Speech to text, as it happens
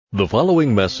The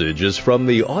following message is from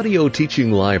the audio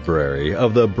teaching library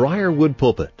of the Briarwood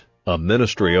Pulpit, a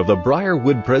ministry of the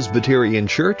Briarwood Presbyterian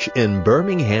Church in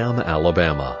Birmingham,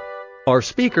 Alabama. Our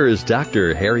speaker is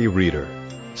Dr. Harry Reeder,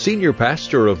 Senior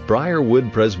Pastor of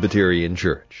Briarwood Presbyterian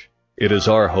Church. It is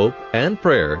our hope and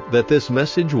prayer that this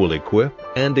message will equip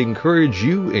and encourage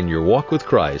you in your walk with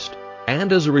Christ,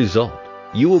 and as a result,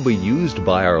 you will be used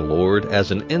by our Lord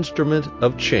as an instrument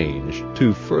of change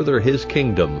to further His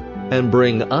kingdom and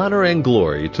bring honor and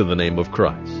glory to the name of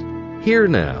Christ. Here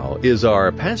now is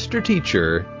our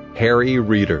pastor-teacher, Harry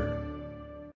Reeder.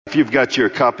 If you've got your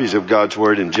copies of God's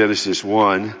Word in Genesis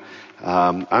 1,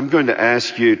 I'm going to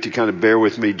ask you to kind of bear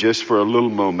with me just for a little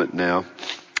moment now.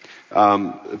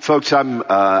 Folks,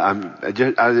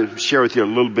 I'll share with you a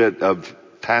little bit of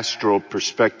pastoral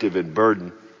perspective and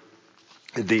burden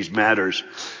in these matters.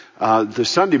 The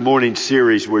Sunday morning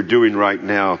series we're doing right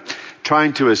now,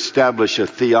 trying to establish a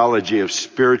theology of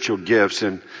spiritual gifts,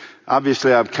 and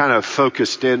obviously I've kind of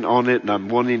focused in on it, and I'm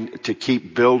wanting to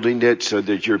keep building it so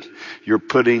that you're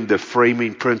putting the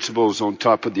framing principles on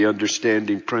top of the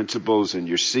understanding principles, and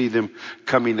you see them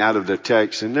coming out of the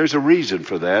text. And there's a reason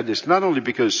for that. It's not only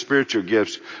because spiritual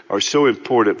gifts are so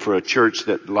important for a church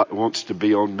that wants to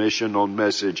be on mission, on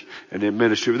message, and in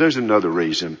ministry, but there's another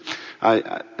reason.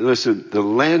 Listen, the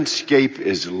landscape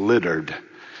is littered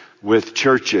with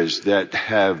churches that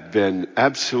have been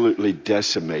absolutely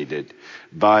decimated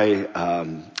by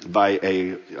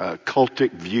a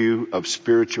cultic view of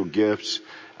spiritual gifts,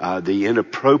 the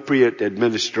inappropriate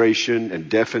administration and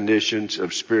definitions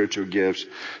of spiritual gifts.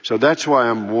 So that's why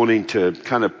I'm wanting to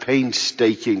kind of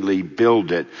painstakingly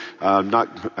build it. I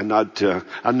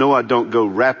know I don't go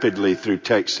rapidly through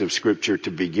texts of Scripture to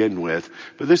begin with,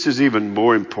 but this is even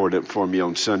more important for me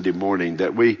on Sunday morning,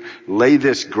 that we lay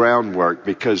this groundwork,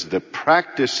 because the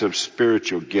practice of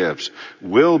spiritual gifts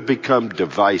will become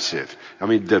divisive. I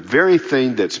mean, the very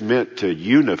thing that's meant to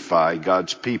unify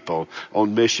God's people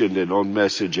on mission and on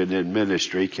message and in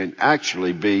ministry can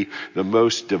actually be the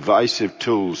most divisive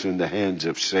tools in the hands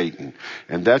of Satan.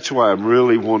 And that's why I'm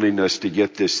really wanting us to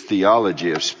get this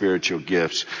theology of spiritual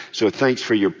gifts. So thanks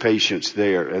for your patience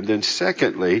there. And then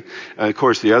secondly, of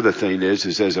course, the other thing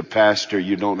is as a pastor,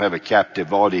 you don't have a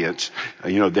captive audience.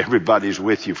 Everybody's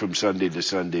with you from Sunday to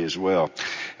Sunday as well.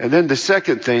 And then the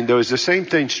second thing, though, is the same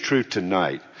thing's true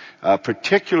tonight.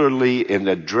 Particularly in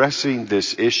addressing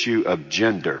this issue of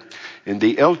gender. In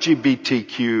the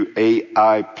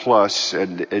LGBTQAI plus,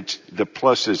 and the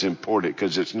plus is important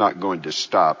because it's not going to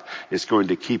stop. It's going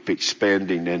to keep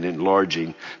expanding and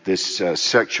enlarging this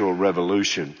sexual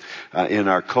revolution in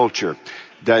our culture.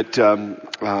 That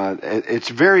it's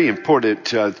very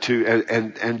important and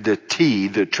the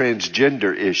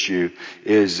transgender issue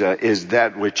is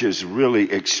that which is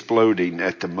really exploding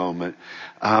at the moment.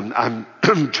 I'm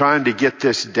trying to get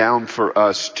this down for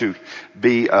us to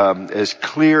be as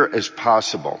clear as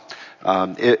possible,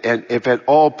 and if at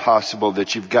all possible,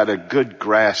 that you've got a good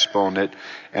grasp on it,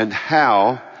 and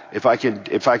how, if I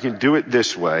can do it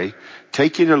this way,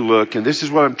 taking a look, and this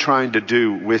is what I'm trying to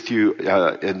do with you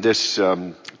in this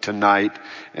tonight,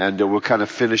 and we'll kind of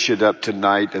finish it up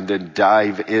tonight and then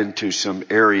dive into some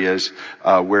areas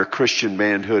where Christian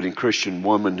manhood and Christian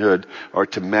womanhood are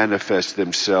to manifest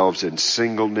themselves in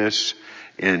singleness,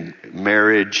 in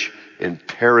marriage, in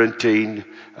parenting,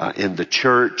 in the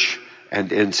church,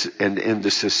 and in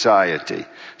the society.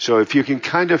 So if you can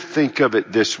kind of think of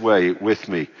it this way with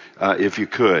me, if you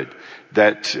could,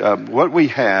 that what we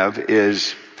have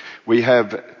is we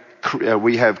have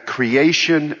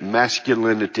creation,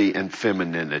 masculinity, and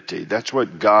femininity. That's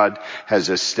what God has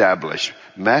established.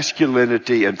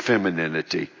 Masculinity and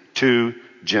femininity, two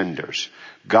genders.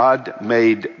 God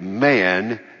made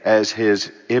man as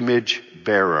His image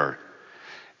bearer.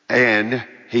 And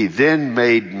He then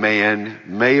made man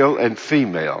male and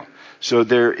female. So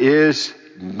there is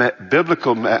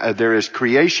there is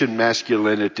creation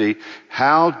masculinity.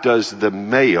 How does the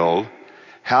male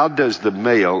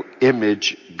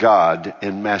image God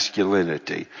in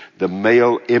masculinity? The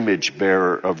male image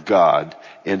bearer of God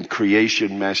in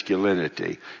creation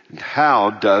masculinity. And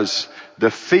how does the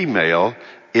female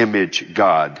image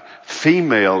God?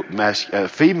 Female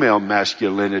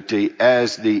masculinity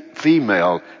as the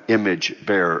female image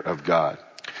bearer of God.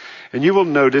 And you will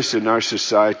notice in our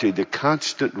society the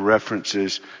constant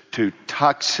references to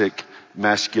toxic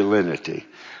masculinity.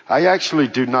 I actually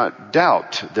do not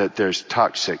doubt that there's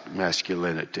toxic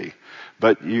masculinity,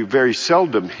 but you very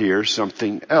seldom hear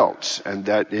something else, and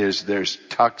that is there's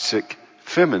toxic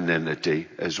femininity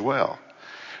as well.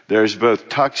 There's both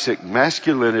toxic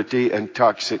masculinity and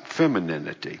toxic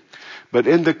femininity. But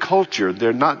in the culture,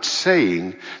 they're not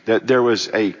saying that there was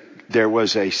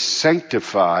a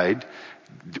sanctified,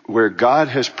 where God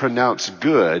has pronounced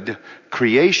good,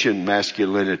 creation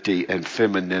masculinity and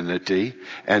femininity,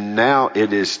 and now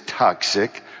it is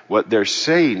toxic. What they're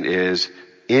saying is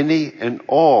any and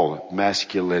all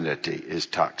masculinity is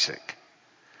toxic.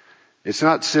 It's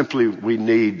not simply we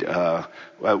need and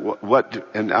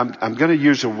I'm going to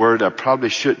use a word I probably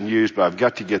shouldn't use, but I've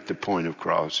got to get the point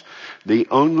across. The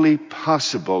only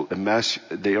possible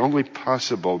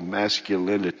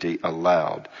masculinity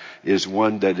allowed is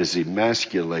one that is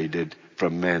emasculated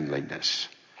from manliness.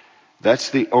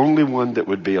 That's the only one that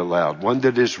would be allowed. One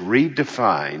that is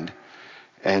redefined.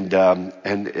 And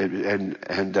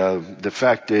the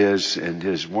fact is, in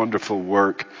his wonderful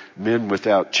work, Men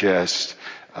Without Chest,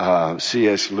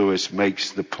 C.S. Lewis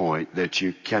makes the point that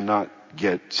you cannot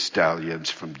get stallions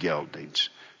from geldings.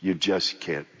 You just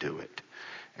can't do it.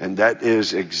 And that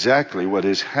is exactly what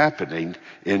is happening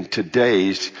in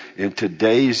today's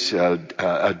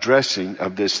addressing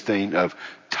of this thing of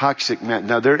toxic man.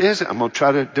 Now I'm going to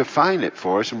try to define it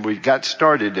for us, and we got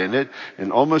started in it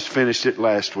and almost finished it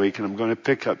last week, and I'm going to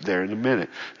pick up there in a minute.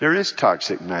 There is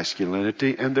toxic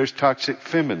masculinity and there's toxic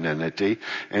femininity,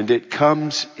 and it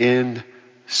comes in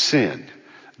sin,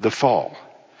 the fall.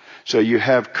 So you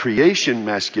have creation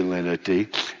masculinity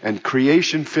and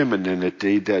creation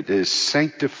femininity that is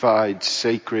sanctified,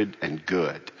 sacred, and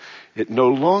good. It no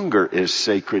longer is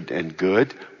sacred and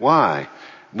good. Why?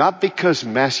 Not because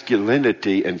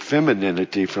masculinity and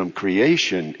femininity from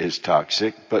creation is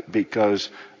toxic, but because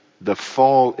the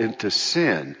fall into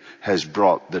sin has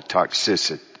brought the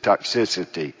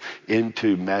toxicity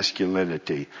into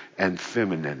masculinity and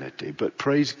femininity. But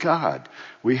praise God,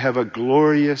 we have a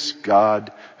glorious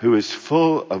God who is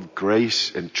full of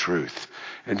grace and truth.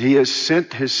 And He has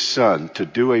sent His Son to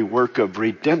do a work of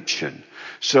redemption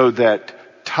so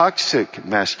that toxic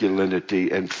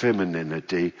masculinity and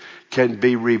femininity can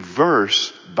be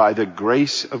reversed by the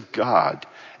grace of God.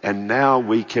 And now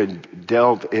we can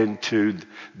delve into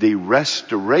the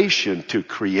restoration to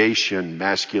creation,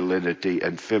 masculinity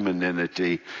and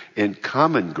femininity in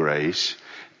common grace,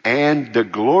 and the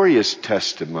glorious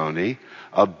testimony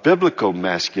of biblical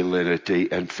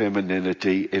masculinity and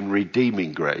femininity in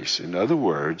redeeming grace. In other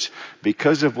words,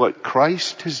 because of what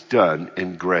Christ has done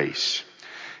in grace,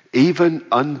 even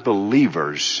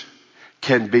unbelievers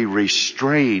can be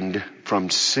restrained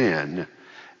from sin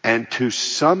and to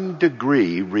some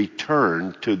degree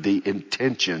return to the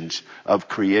intentions of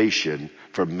creation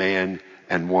for man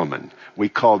and woman. We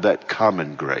call that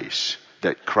common grace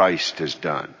that Christ has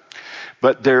done.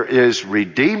 But there is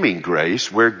redeeming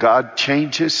grace where God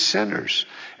changes sinners.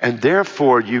 And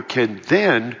therefore you can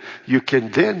then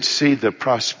see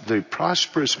the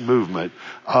prosperous movement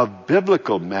of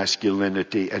biblical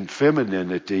masculinity and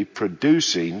femininity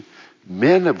producing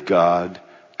men of God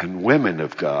and women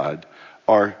of God,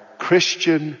 or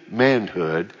Christian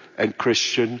manhood and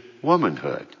Christian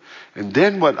womanhood. And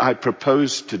then what I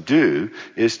propose to do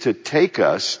is to take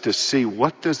us to see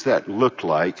what does that look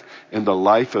like in the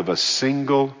life of a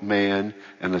single man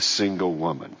and a single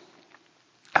woman.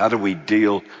 How do we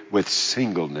deal with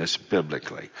singleness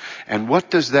biblically? And what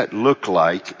does that look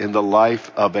like in the life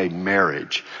of a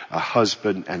marriage, a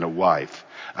husband and a wife?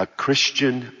 A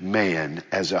Christian man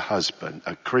as a husband,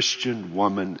 a Christian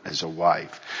woman as a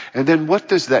wife. And then what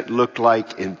does that look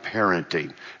like in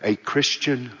parenting? A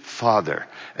Christian father,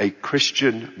 a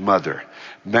Christian mother,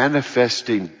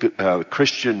 manifesting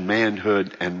Christian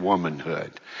manhood and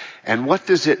womanhood. And what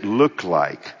does it look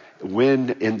like when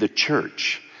in the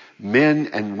church, men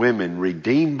and women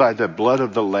redeemed by the blood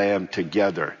of the Lamb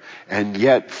together, and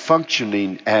yet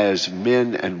functioning as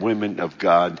men and women of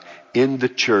God in the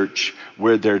church,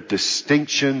 where their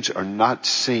distinctions are not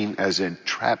seen as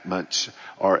entrapments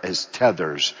or as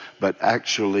tethers, but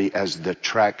actually as the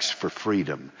tracks for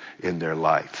freedom in their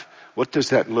life. What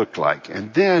does that look like?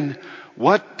 And then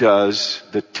what does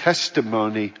the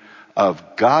testimony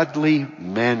of godly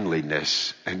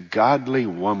manliness and godly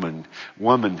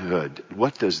womanhood,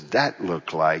 what does that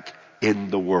look like in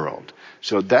the world?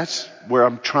 So that's where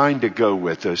I'm trying to go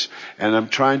with this, and I'm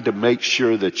trying to make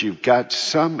sure that you've got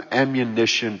some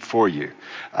ammunition for you,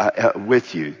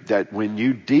 with you, that when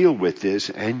you deal with this,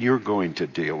 and you're going to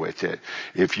deal with it.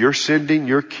 If you're sending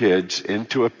your kids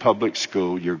into a public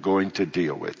school, you're going to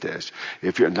deal with this.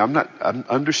 I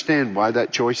understand why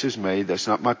that choice is made. That's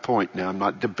not my point now. I'm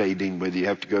not debating whether you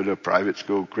have to go to a private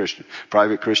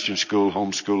Christian school,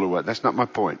 homeschool or what. That's not my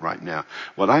point right now.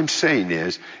 What I'm saying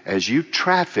is, as you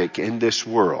traffic in this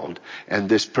world and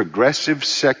this progressive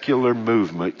secular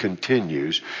movement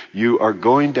continues, you are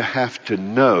going to have to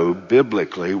know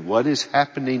biblically what is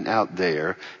happening out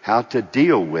there, how to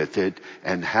deal with it,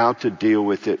 and how to deal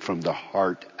with it from the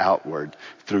heart outward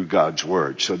through God's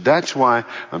Word. So that's why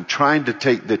I'm trying to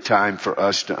take the time for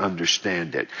us to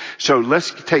understand it. So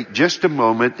let's take just a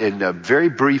moment in a very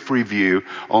brief review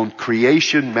on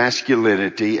creation,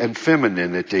 masculinity, and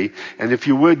femininity. And if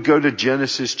you would, go to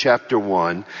Genesis chapter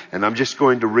 1, and I'm just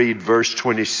going to read verse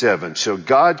 27. So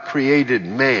God created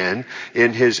man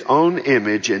in His own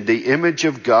image. In the image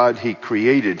of God He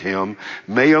created him.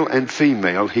 Male and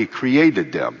female He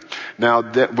created them. Now,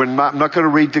 I'm not going to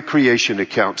read the creation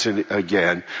accounts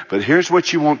again, but here's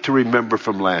what you want to remember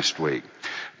from last week.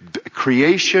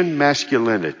 Creation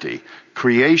masculinity,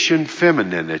 creation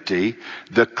femininity,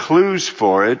 the clues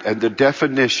for it and the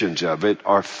definitions of it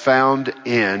are found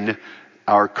in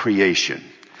our creation.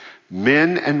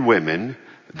 Men and women,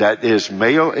 that is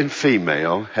male and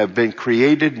female, have been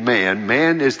created man.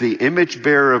 Man is the image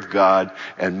bearer of God,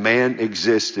 and man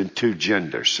exists in two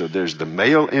genders. So there's the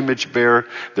male image bearer,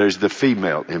 there's the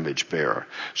female image bearer.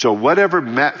 So whatever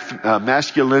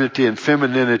masculinity and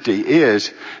femininity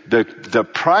is, the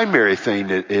primary thing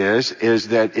it is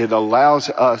that it allows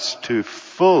us to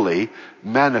fully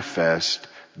manifest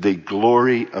the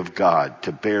glory of God,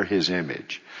 to bear His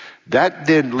image. That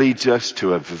then leads us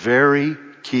to a very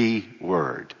key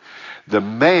word. The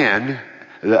man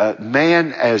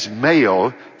as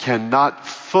male cannot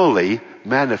fully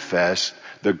manifest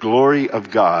the glory of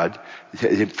God.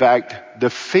 In fact, the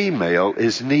female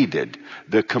is needed.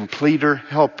 The completer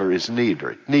helper is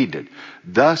needed.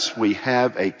 Thus, we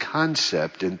have a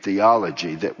concept in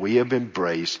theology that we have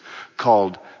embraced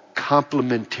called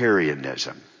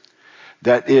complementarianism.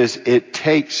 That is, it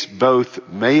takes both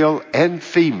male and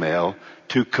female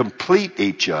to complete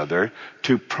each other,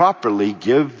 to properly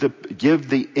give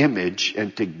the image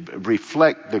and to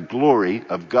reflect the glory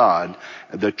of God,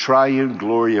 the triune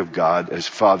glory of God as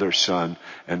Father, Son,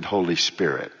 and Holy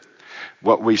Spirit.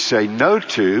 What we say no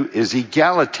to is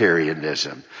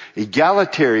egalitarianism.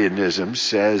 Egalitarianism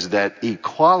says that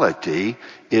equality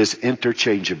is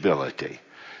interchangeability.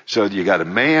 So you got a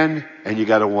man and you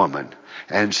got a woman.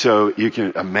 And so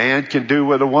a man can do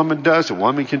what a woman does, a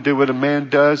woman can do what a man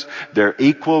does. They're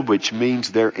equal, which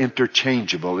means they're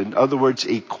interchangeable. In other words,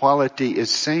 equality is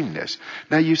sameness.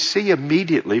 Now you see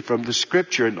immediately from the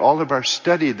scripture in all of our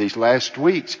study of these last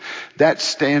weeks, that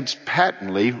stands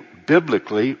patently,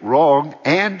 biblically wrong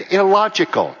and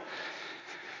illogical.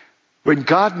 When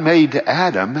God made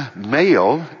Adam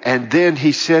male, and then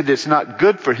He said it's not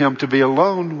good for him to be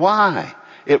alone, why?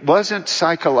 It wasn't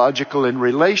psychological and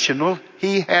relational.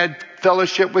 He had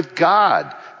fellowship with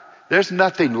God. There's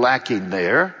nothing lacking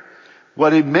there.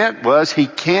 What it meant was he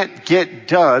can't get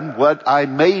done what I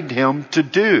made him to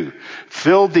do.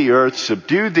 Fill the earth,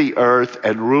 subdue the earth,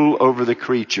 and rule over the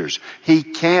creatures. He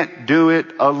can't do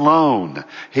it alone.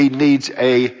 He needs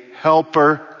a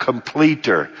helper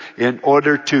completer in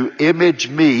order to image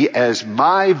me as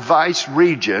my vice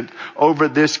regent over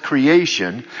this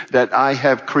creation that I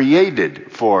have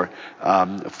created for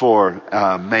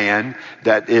man,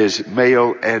 that is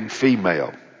male and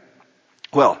female.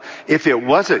 Well, if it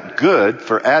wasn't good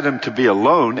for Adam to be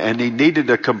alone and he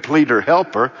needed a completer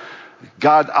helper,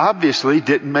 God obviously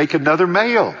didn't make another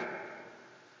male.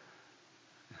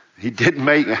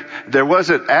 There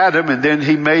wasn't Adam and then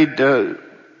He made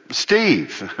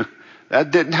Steve.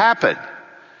 That didn't happen.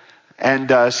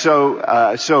 And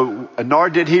so nor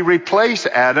did He replace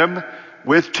Adam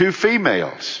with two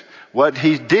females. What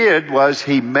He did was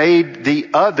He made the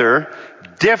other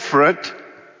different,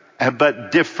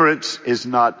 but difference is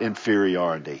not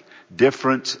inferiority.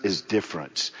 Difference is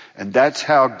difference. And that's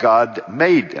how God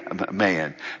made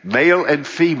man, male and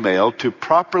female, to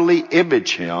properly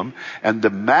image Him. And the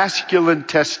masculine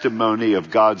testimony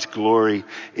of God's glory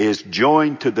is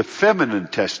joined to the feminine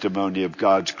testimony of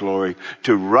God's glory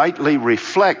to rightly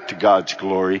reflect God's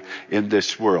glory in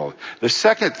this world. The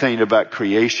second thing about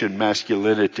creation,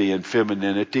 masculinity and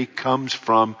femininity, comes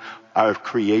from our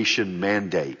creation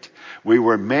mandate. We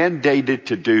were mandated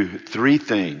to do three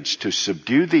things: to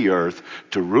subdue the earth,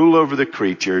 to rule over the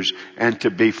creatures, and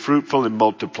to be fruitful and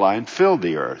multiply and fill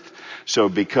the earth. So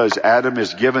because Adam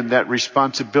is given that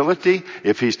responsibility,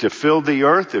 if he's to fill the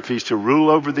earth, if he's to rule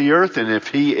over the earth, and if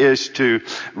he is to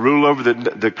rule over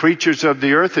the creatures of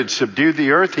the earth and subdue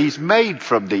the earth, he's made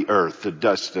from the earth, the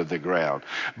dust of the ground.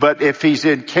 But if he's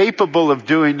incapable of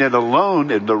doing it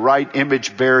alone in the right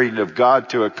image bearing of God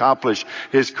to accomplish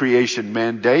His creation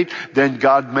mandate, then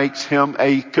God makes him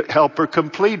a helper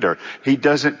completer. He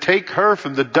doesn't take her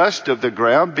from the dust of the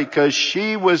ground because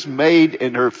she was made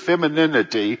in her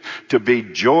femininity to be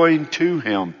joined to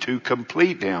him, to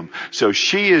complete him. So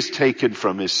she is taken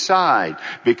from his side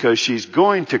because she's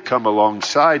going to come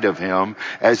alongside of him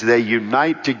as they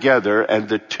unite together and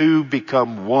the two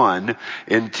become one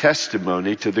in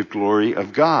testimony to the glory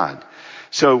of God.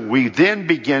 So we then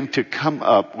begin to come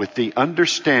up with the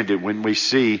understanding when we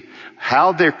see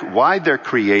why they're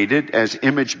created as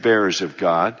image bearers of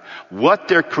God, what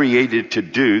they're created to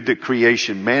do, the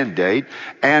creation mandate,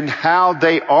 and how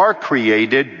they are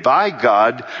created by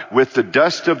God with the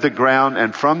dust of the ground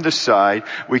and from the side.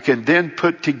 We can then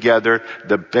put together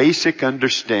the basic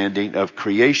understanding of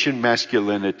creation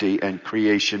masculinity and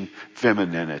creation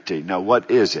femininity. Now what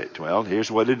is it? Well,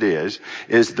 here's what it is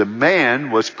the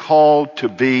man was called to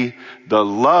be the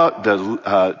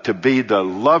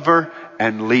lover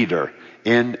and leader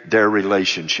in their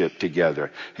relationship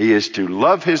together. He is to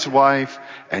love his wife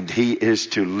and he is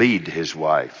to lead his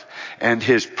wife. And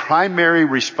his primary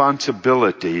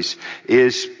responsibilities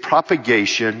is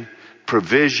propagation,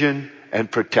 provision, and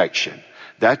protection.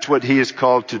 That's what he is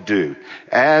called to do.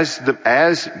 As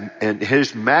in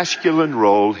his masculine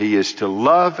role, he is to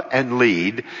love and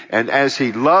lead. And as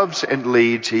he loves and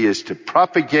leads, he is to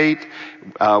propagate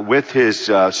with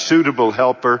his suitable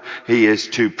helper. He is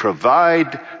to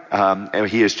provide.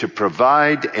 He is to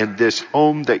provide in this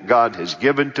home that God has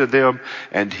given to them,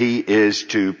 and he is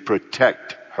to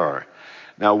protect her.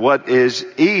 Now, what is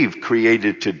Eve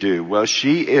created to do? Well,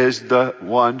 she is the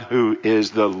one who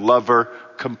is the lover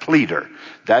completer.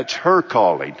 That's her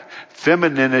calling.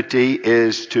 Femininity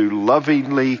is to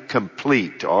lovingly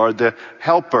complete, or the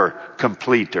helper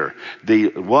completer. The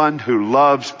one who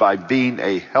loves by being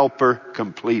a helper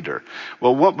completer.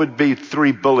 Well, what would be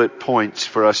 3 bullet points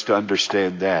for us to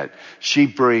understand that? She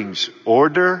brings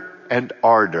order and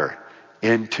ardor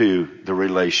into the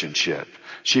relationship.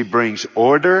 She brings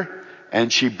order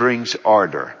and she brings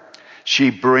ardor.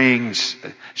 She brings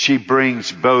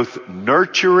both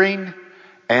nurturing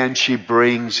and she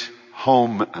brings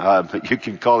home, you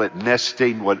can call it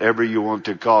nesting, whatever you want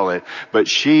to call it, but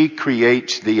she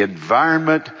creates the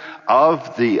environment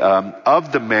of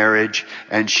the marriage,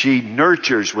 and she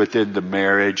nurtures within the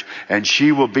marriage, and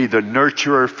she will be the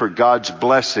nurturer for God's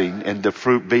blessing in the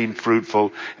fruit, being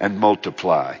fruitful and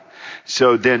multiply.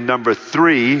 So then number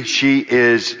 3, she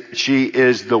is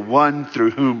the one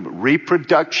through whom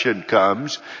reproduction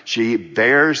comes. She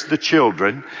bears the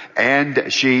children,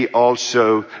 and she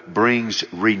also brings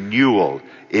renewal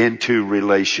into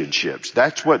relationships.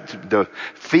 That's what the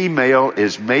female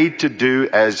is made to do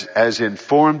as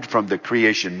informed from the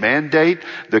creation mandate,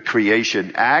 the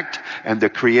creation act, and the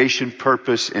creation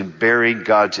purpose in bearing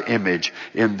God's image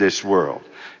in this world.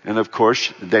 And of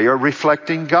course, they are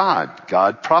reflecting God.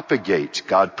 God propagates.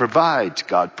 God provides.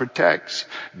 God protects.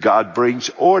 God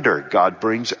brings order. God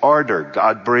brings ardor.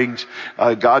 God brings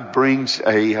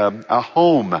a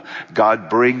home. God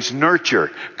brings nurture.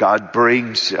 God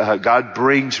brings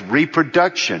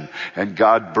reproduction, and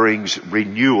God brings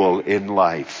renewal in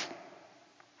life.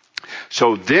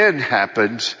 So then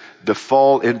happens the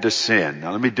fall into sin.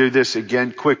 Now let me do this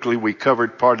again quickly. We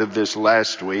covered part of this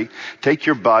last week. Take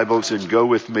your Bibles and go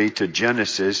with me to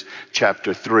Genesis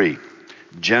chapter 3.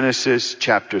 Genesis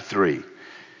chapter 3.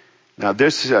 Now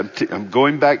I'm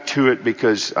going back to it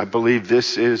because I believe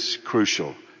this is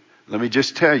crucial. Let me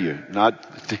just tell you,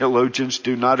 theologians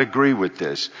do not agree with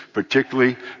this,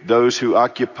 particularly those who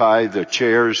occupy the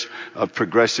chairs of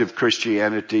progressive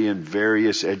Christianity in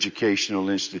various educational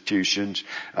institutions,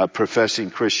 professing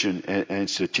Christian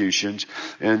institutions.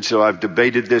 And so I've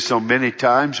debated this on many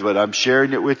times, but I'm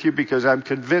sharing it with you because I'm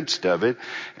convinced of it.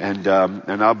 And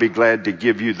I'll be glad to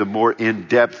give you the more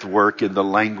in-depth work in the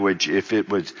language if it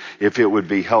would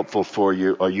be helpful for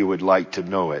you or you would like to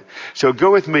know it. So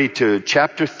go with me to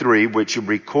chapter 3. Which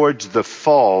records the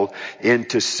fall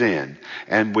into sin.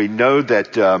 And we know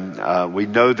that I'm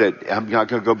not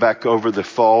going to go back over the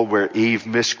fall where Eve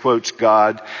misquotes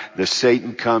God. The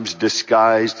Satan comes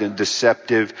disguised and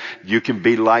deceptive. You can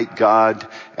be like God.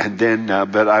 And then,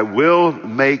 but I will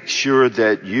make sure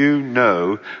that you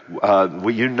know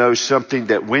something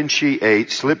that when she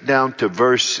ate, slip down to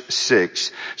verse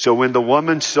 6. So when the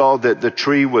woman saw that the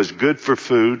tree was good for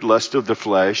food, lust of the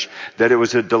flesh, that it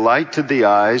was a delight to the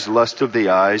eyes, eyes, lust of the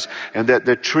eyes, and that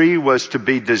the tree was to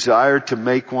be desired to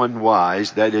make one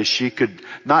wise. That is, she could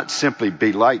not simply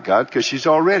be like God, because she's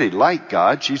already like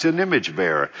God. She's an image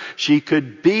bearer. She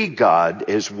could be God,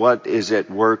 is what is at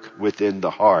work within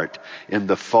the heart in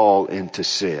the fall into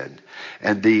sin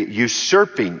and the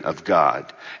usurping of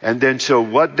God. And then so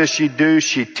what does she do?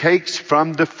 She takes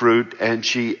from the fruit and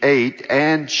she ate,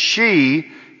 and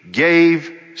she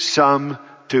gave some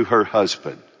to her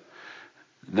husband.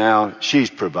 Now she's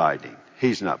providing.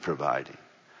 He's not providing.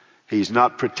 He's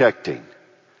not protecting.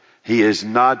 He is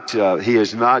not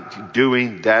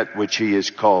doing that which he is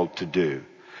called to do.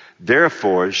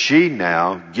 Therefore, she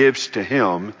now gives to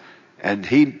him, and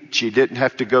she didn't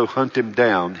have to go hunt him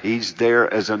down. He's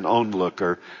there as an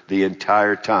onlooker the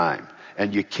entire time.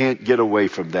 And you can't get away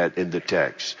from that in the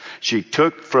text. She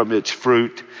took from its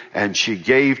fruit, and she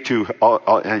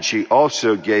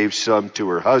also gave some to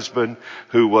her husband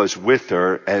who was with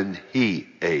her, and he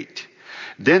ate.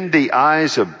 Then the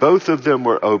eyes of both of them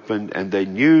were opened, and they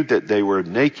knew that they were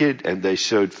naked, and they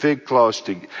sewed fig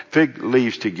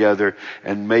leaves together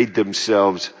and made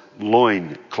themselves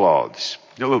loincloths.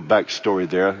 A little backstory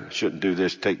there. I shouldn't do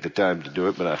this, take the time to do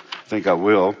it, but I think I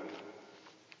will.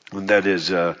 And that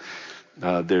is,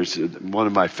 there's one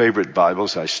of my favorite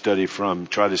Bibles I try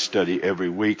to study every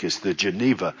week, is the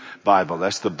Geneva Bible.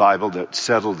 That's the Bible that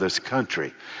settled this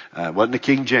country. It wasn't the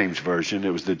King James Version. It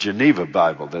was the Geneva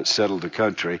Bible that settled the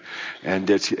country. And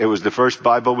it was the first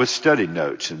Bible with study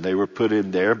notes. And they were put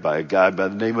in there by a guy by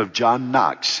the name of John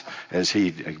Knox, as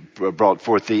he brought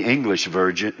forth the English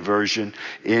version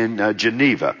in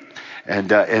Geneva.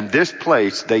 And in this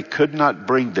place, they could not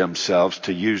bring themselves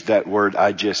to use that word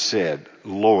I just said,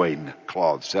 loin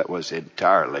cloths. That was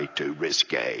entirely too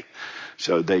risque.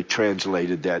 So they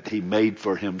translated that. He made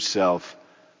for himself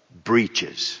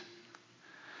breeches.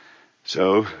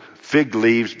 So fig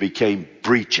leaves became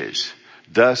breeches.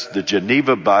 Thus, the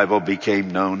Geneva Bible became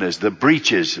known as the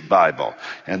Breeches Bible.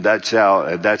 And that's how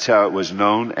it was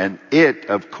known. And it,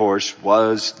 of course,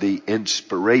 was the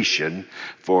inspiration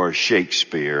for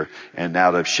Shakespeare. And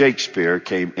out of Shakespeare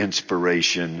came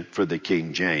inspiration for the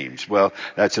King James. Well,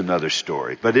 that's another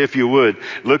story. But if you would,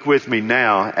 look with me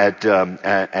now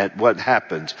at what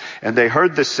happens. And they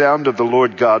heard the sound of the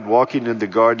Lord God walking in the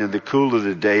garden in the cool of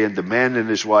the day. And the man and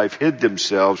his wife hid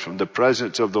themselves from the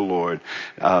presence of the Lord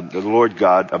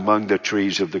God, among the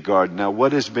trees of the garden. Now,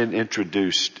 what has been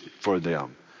introduced for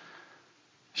them?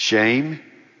 Shame,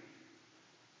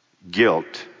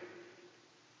 guilt.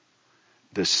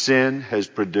 The sin has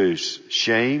produced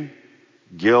shame,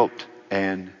 guilt,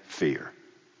 and fear.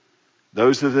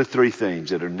 Those are the three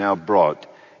things that are now brought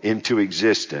into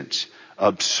existence,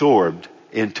 absorbed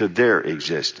into their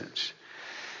existence.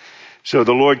 So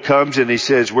the Lord comes and he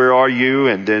says, where are you?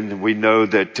 And then we know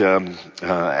that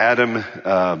Adam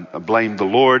blamed the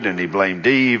Lord, and he blamed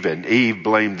Eve, and Eve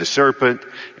blamed the serpent,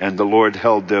 and the Lord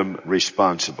held them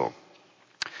responsible.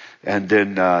 And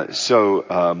then,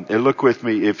 and look with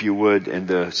me, if you would, in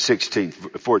the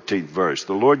 14th verse.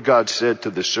 The Lord God said to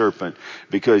the serpent,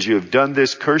 because you have done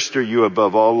this, cursed are you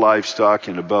above all livestock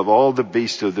and above all the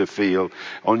beasts of the field.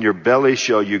 On your belly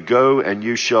shall you go, and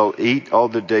you shall eat all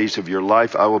the days of your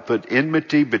life. I will put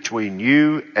enmity between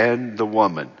you and the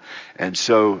woman. And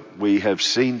so we have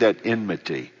seen that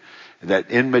enmity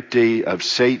of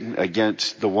Satan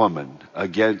against the woman,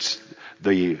 against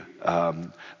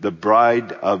the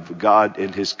bride of God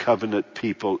in his covenant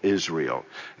people Israel,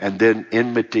 and then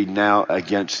enmity now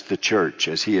against the church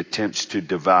as he attempts to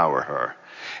devour her.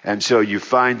 And so you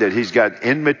find that he's got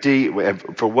enmity.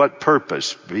 For what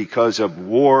purpose? Because of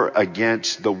war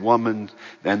against the woman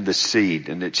and the seed.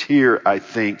 And it's here, I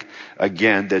think,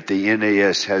 again, that the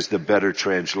NAS has the better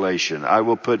translation. I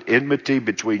will put enmity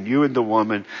between you and the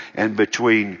woman, and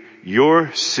between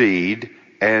your seed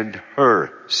and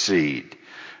her seed.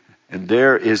 And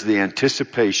there is the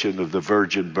anticipation of the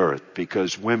virgin birth,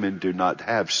 because women do not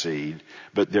have seed,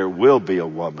 but there will be a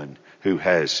woman who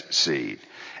has seed.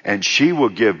 And she will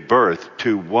give birth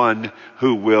to one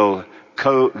who will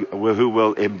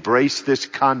embrace this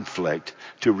conflict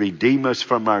to redeem us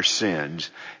from our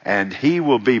sins. And he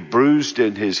will be bruised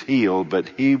in his heel, but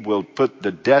he will put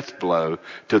the death blow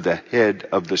to the head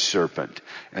of the serpent.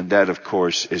 And that, of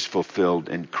course, is fulfilled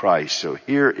in Christ. So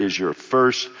here is your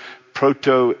first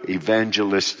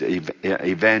proto-evangelist,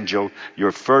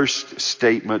 your first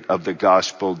statement of the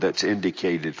gospel that's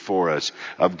indicated for us,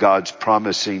 of God's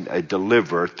promising a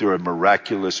deliverer through a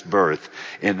miraculous birth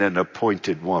in an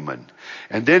appointed woman.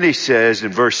 And then he says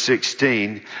in verse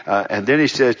 16, and then he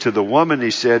says to the woman,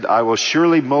 he said, I will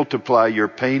surely multiply your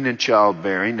pain in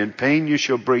childbearing. In pain you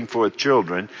shall bring forth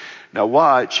children. Now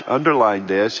watch, underline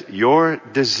this, your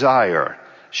desire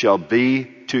shall be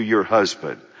to your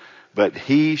husband, but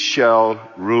he shall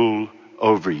rule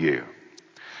over you.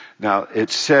 Now it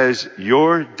says,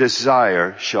 your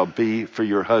desire shall be for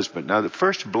your husband. Now the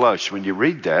first blush when you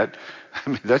read that, I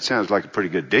mean, that sounds like a pretty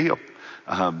good deal.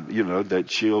 That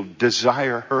she'll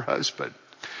desire her husband.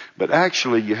 But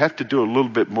actually, you have to do a little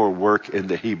bit more work in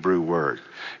the Hebrew word.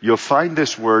 You'll find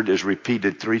this word is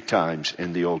repeated 3 times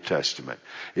in the Old Testament.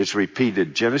 It's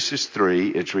repeated Genesis 3,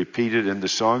 it's repeated in the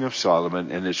Song of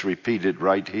Solomon, and it's repeated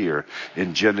right here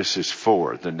in Genesis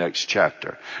 4, the next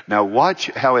chapter. Now watch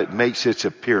how it makes its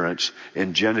appearance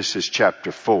in Genesis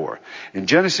chapter 4. In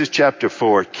Genesis chapter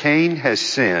 4, Cain has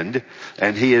sinned,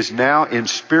 and he is now in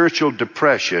spiritual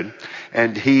depression,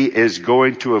 and he is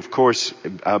going to, of course,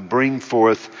 bring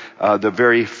forth the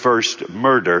very first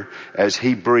murder as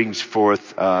he brings forth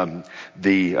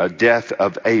the death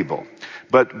of Abel.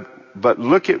 But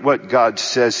look at what God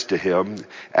says to him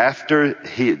after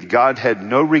God had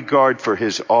no regard for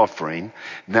his offering.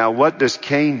 Now what does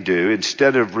Cain do?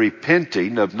 Instead of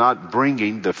repenting of not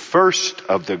bringing the first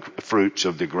of the fruits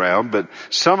of the ground, but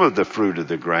some of the fruit of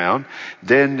the ground,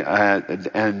 then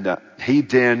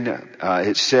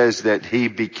it says that he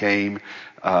became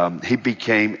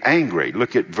angry.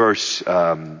 Look at verse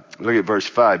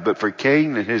 5. But for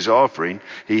Cain and his offering,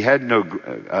 he had no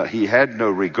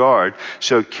regard.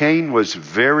 So Cain was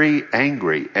very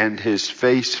angry and his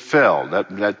face fell.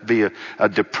 That'd be a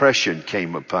depression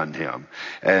came upon him.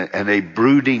 And a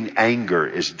brooding anger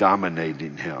is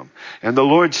dominating him. And the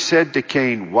Lord said to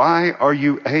Cain, why are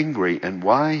you angry and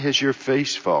why has your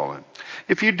face fallen?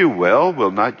 If you do well,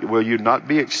 will you not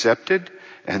be accepted?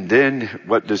 And then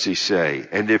what does he say?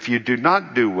 And if you do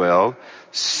not do well,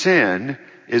 sin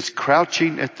is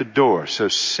crouching at the door. So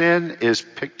sin is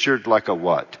pictured like a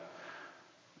what?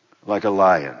 Like a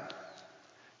lion.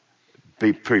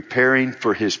 Be preparing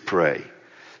for his prey.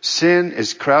 Sin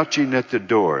is crouching at the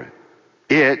door.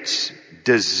 Its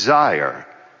desire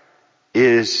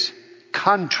is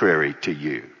contrary to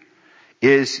you.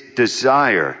 His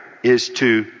desire is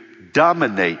to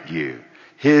dominate you.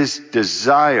 His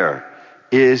desire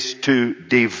is to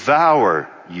devour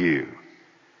you.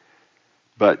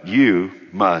 But you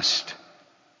must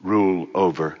rule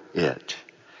over it.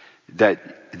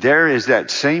 That there is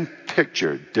that same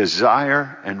picture,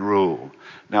 desire and rule.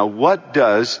 Now what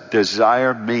does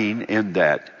desire mean in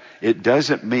that? It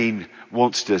doesn't mean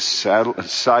wants to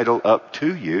sidle up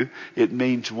to you. It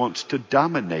means wants to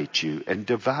dominate you and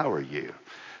devour you.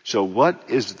 So what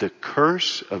is the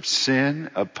curse of sin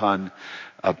upon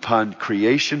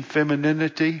creation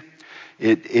femininity?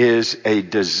 It is a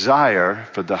desire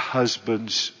for the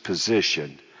husband's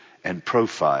position and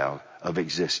profile of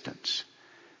existence.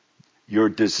 Your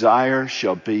desire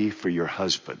shall be for your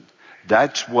husband.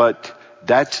 That's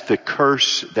the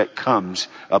curse that comes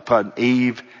upon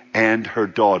Eve and her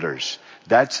daughters.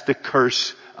 That's the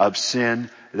curse of sin.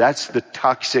 That's the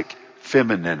toxic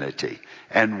femininity.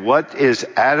 And what is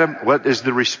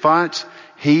the response?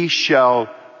 He shall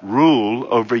rule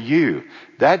over you.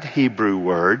 That Hebrew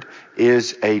word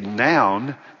is a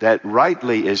noun that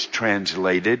rightly is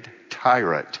translated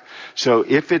tyrant. So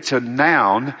if it's a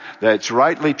noun that's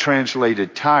rightly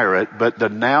translated tyrant, but the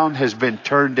noun has been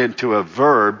turned into a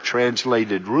verb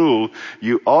translated rule,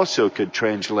 you also could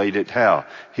translate it how?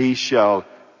 He shall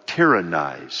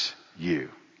tyrannize you.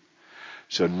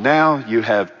 So now you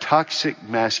have toxic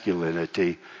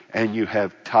masculinity and you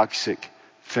have toxic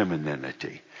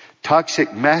femininity.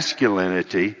 Toxic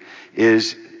masculinity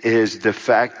is the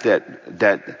fact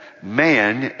that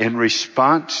man, in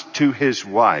response to his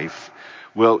wife,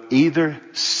 will either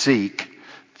seek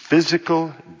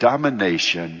physical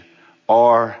domination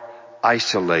or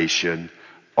isolation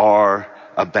or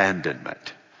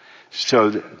abandonment. So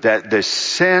that the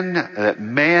sin, that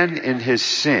man in his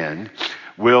sin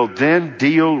will then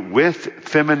deal with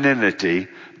femininity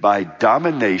by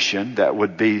domination. That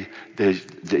would be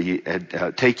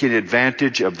the taking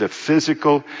advantage of the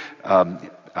physical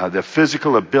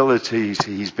abilities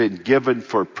he's been given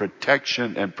for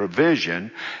protection and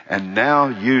provision, and now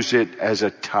use it as a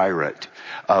tyrant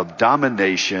of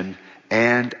domination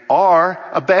and or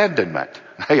abandonment.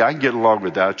 Hey, I can get along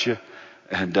without you,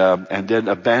 and then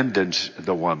abandons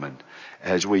the woman,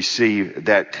 as we see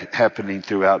that happening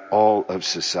throughout all of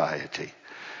society.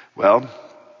 Well,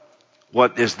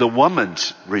 what is the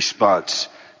woman's response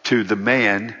to the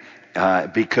man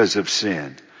because of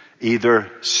sin? Either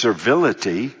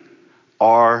servility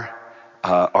or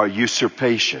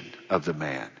usurpation of the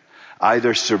man.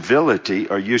 Either servility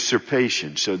or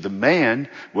usurpation. So the man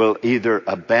will either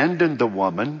abandon the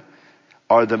woman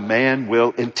or the man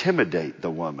will intimidate the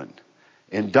woman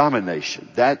in domination.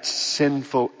 That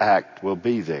sinful act will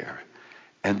be there.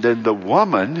 And then the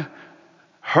woman,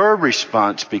 her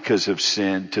response because of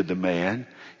sin to the man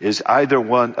is either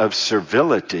one of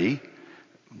servility.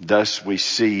 Thus we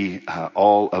see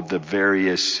all of the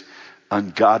various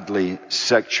ungodly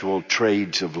sexual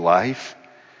trades of life,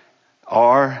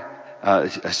 or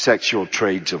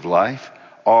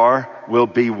or will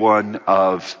be one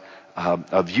of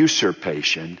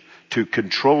usurpation, to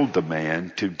control the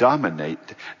man, to dominate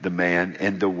the man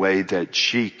in the way that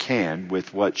she can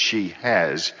with what she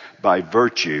has by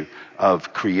virtue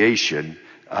of creation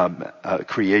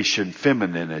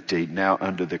femininity now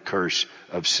under the curse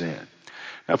of sin.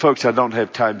 Now, folks, I don't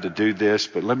have time to do this,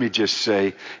 but let me just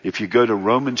say, if you go to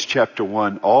Romans chapter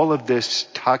 1, all of this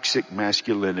toxic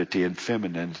masculinity and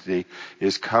femininity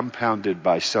is compounded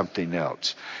by something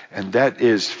else. And that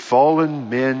is fallen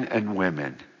men and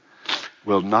women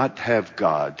will not have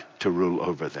God to rule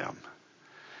over them.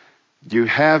 You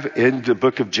have in the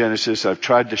book of Genesis, I've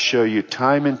tried to show you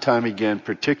time and time again,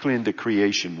 particularly in the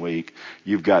creation week,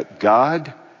 you've got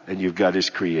God and you've got His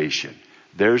creation.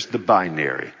 There's the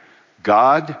binary.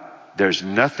 God, there's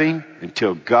nothing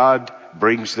until God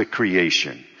brings the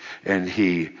creation. And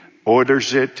He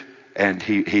orders it, and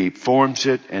He forms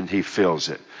it, and He fills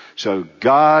it. So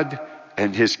God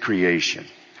and His creation.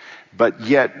 But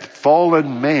yet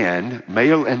fallen man,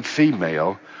 male and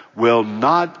female, will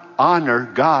not honor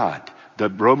God. The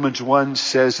Romans 1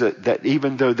 says that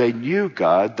even though they knew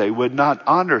God, they would not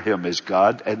honor Him as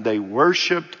God, and they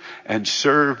worshiped and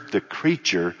served the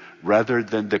creature rather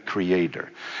than the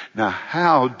Creator. Now,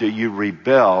 how do you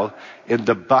rebel in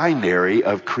the binary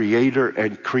of Creator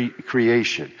and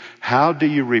creation? How do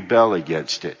you rebel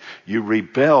against it? You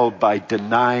rebel by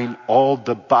denying all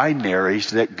the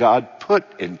binaries that God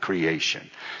put in creation.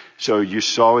 So you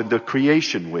saw in the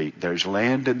creation week, there's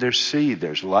land and there's sea,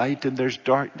 there's light and there's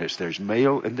darkness, there's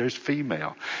male and there's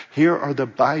female. Here are the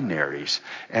binaries.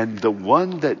 And the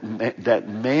one that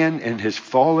man in his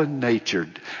fallen nature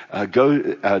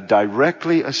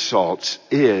directly assaults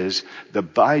is the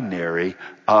binary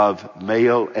of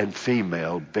male and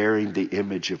female bearing the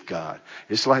image of God.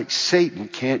 It's like Satan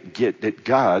can't get at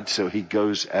God, so he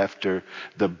goes after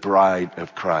the bride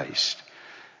of Christ.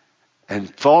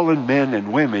 And fallen men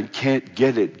and women can't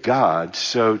get at God,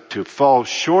 so to fall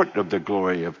short of the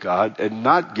glory of God and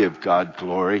not give God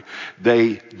glory,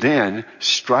 they then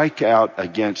strike out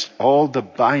against all the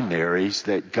binaries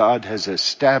that God has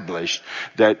established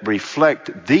that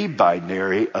reflect the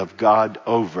binary of God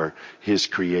over His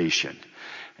creation.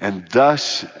 And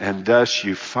thus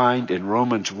you find in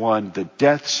Romans 1 the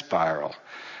death spiral.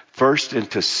 First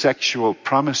into sexual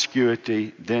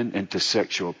promiscuity, then into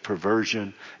sexual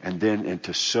perversion, and then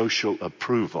into social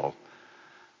approval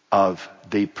of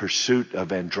the pursuit of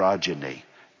androgyny,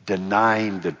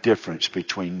 denying the difference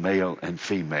between male and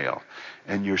female.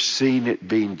 And you're seeing it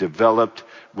being developed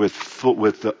with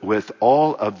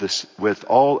all of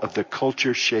the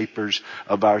culture shapers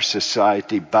of our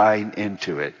society buying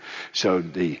into it. So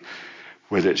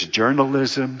whether it's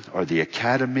journalism or the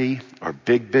academy or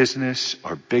big business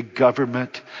or big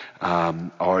government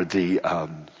or the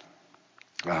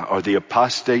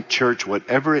apostate church,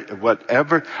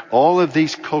 whatever, all of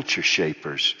these culture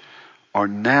shapers are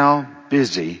now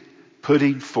busy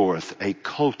putting forth a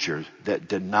culture that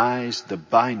denies the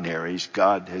binaries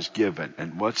God has given.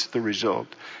 And what's the result?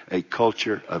 A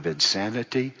culture of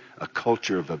insanity, a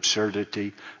culture of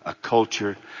absurdity, a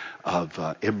culture of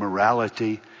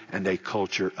immorality, and a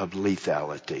culture of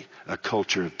lethality, a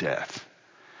culture of death.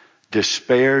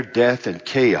 Despair, death, and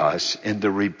chaos in the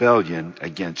rebellion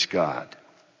against God.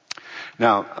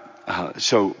 Now,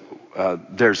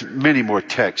 there's many more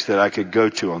texts that I could go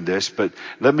to on this, but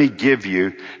let me give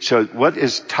you, so what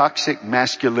is toxic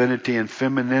masculinity and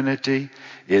femininity?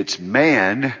 It's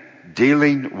man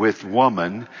dealing with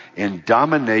woman in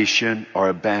domination or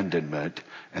abandonment,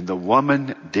 and the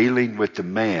woman dealing with the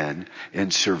man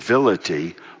in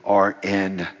servility or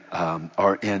in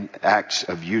acts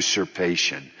of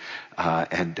usurpation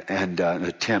and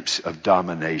attempts of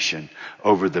domination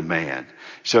over the man.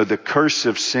 So the curse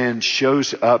of sin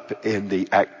shows up in the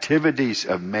activities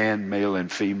of man, male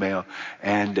and female,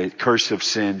 and the curse of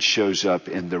sin shows up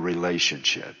in the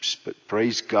relationships. But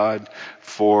praise God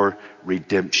for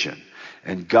redemption.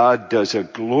 And God does a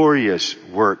glorious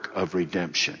work of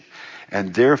redemption.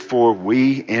 And therefore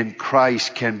we in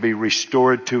Christ can be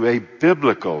restored to a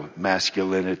biblical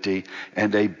masculinity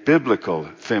and a biblical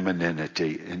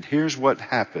femininity. And here's what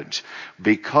happens.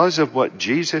 Because of what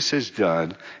Jesus has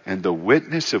done and the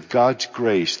witness of God's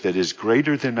grace that is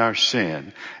greater than our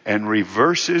sin and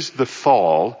reverses the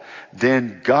fall,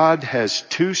 then God has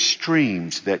two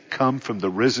streams that come from the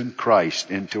risen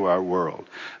Christ into our world.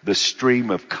 The stream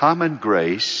of common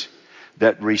grace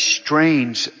that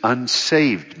restrains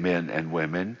unsaved men and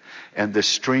women, and the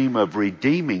stream of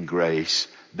redeeming grace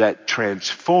that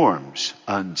transforms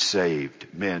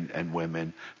unsaved men and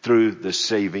women through the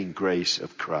saving grace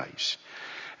of Christ.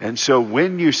 And so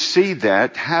when you see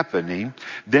that happening,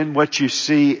 then what you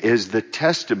see is the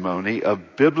testimony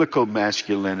of biblical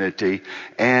masculinity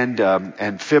and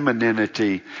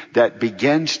femininity that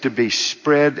begins to be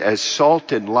spread as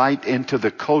salt and light into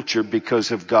the culture because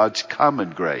of God's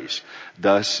common grace.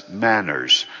 Thus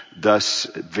manners, thus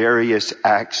various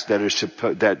acts that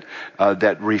are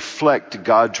that reflect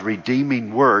God's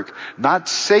redeeming work, not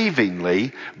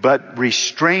savingly, but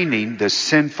restraining the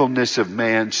sinfulness of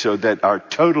man so that our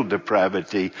total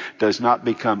depravity does not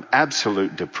become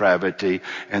absolute depravity,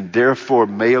 and therefore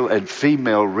male and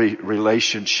female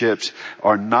relationships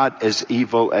are not as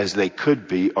evil as they could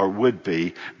be or would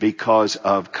be because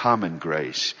of common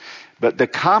grace. But the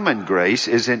common grace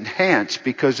is enhanced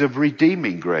because of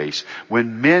redeeming grace.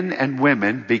 When men and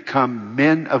women become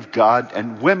men of God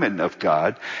and women of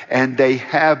God, and they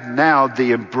have now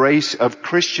the embrace of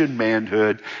Christian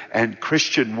manhood and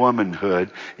Christian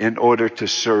womanhood in order to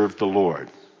serve the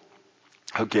Lord.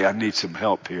 Okay, I need some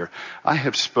help here. I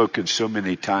have spoken so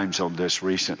many times on this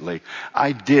recently.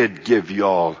 I did give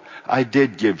y'all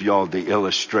the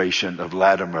illustration of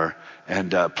Latimer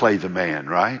and Play the Man,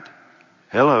 right?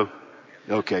 Hello.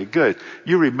 Okay, good.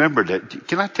 You remembered it.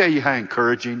 Can I tell you how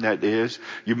encouraging that is?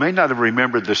 You may not have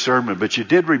remembered the sermon, but you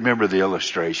did remember the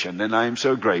illustration, and I am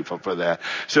so grateful for that.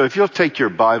 So if you'll take your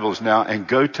Bibles now and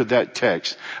go to that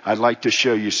text, I'd like to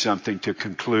show you something to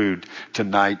conclude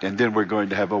tonight, and then we're going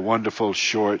to have a wonderful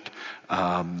short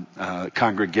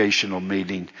congregational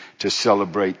meeting to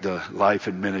celebrate the life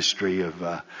and ministry of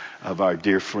our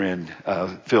dear friend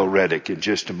Phil Reddick in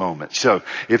just a moment. So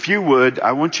if you would,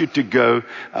 I want you to go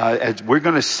as we're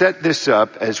going to set this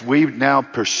up as we now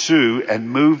pursue and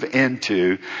move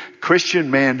into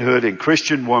Christian manhood and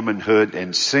Christian womanhood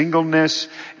in singleness,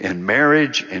 in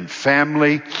marriage, in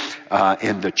family,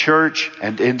 in the church,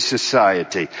 and in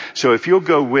society. So if you'll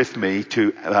go with me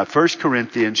to 1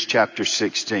 Corinthians chapter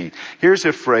 16. Here's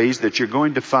a phrase that you're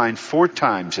going to find 4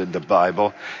 times in the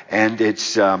Bible, and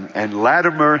it's and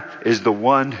Latimer is the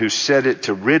one who said it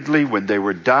to Ridley when they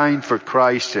were dying for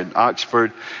Christ in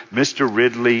Oxford. Mr.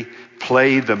 Ridley,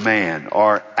 play the man,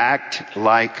 or act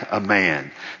like a man.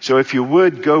 So if you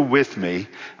would go with me,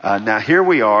 now here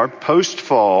we are,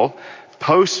 post-fall,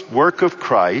 post-work of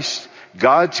Christ,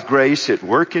 God's grace at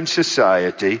work in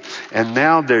society, and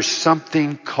now there's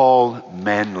something called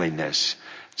manliness.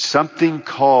 Something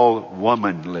called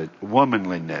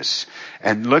womanliness.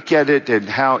 And look at it and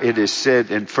how it is said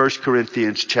in 1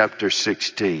 Corinthians chapter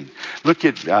 16. Look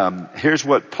at, here's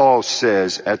what Paul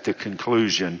says at the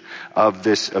conclusion of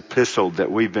this epistle that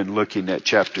we've been looking at,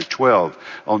 chapter 12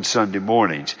 on Sunday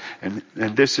mornings. And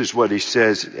this is what he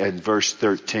says in verse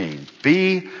 13.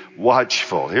 Be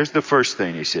watchful. Here's the first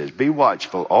thing he says. Be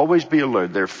watchful. Always be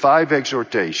alert. There are 5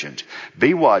 exhortations.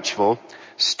 Be watchful.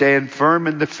 Stand firm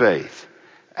in the faith.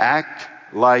 Act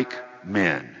like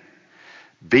men.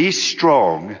 Be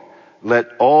strong.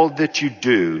 Let all that you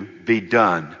do be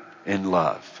done in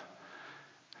love.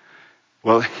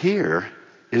 Well, here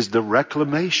is the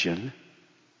reclamation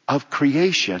of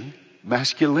creation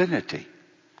masculinity.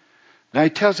 Now he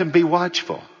tells him, be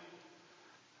watchful.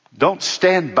 Don't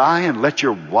stand by and let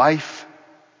your wife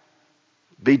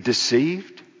be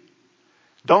deceived.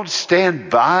 Don't stand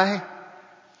by.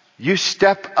 You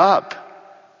step up.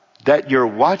 That you're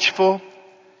watchful,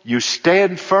 you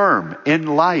stand firm in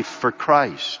life for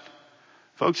Christ.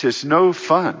 Folks, it's no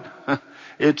fun.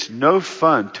 It's no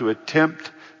fun to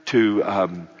attempt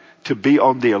to be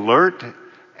on the alert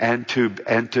and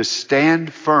to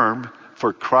stand firm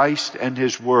for Christ and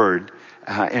His Word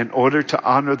in order to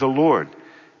honor the Lord.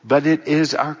 But it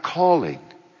is our calling.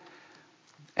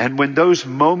 And when those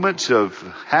moments of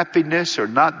happiness are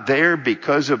not there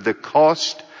because of the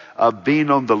cost of being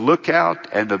on the lookout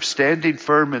and of standing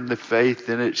firm in the faith,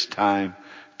 then it's time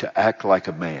to act like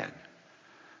a man.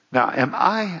 Now, am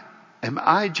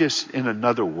I just in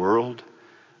another world?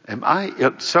 Am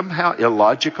I somehow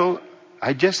illogical?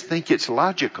 I just think it's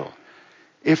logical.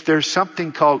 If there's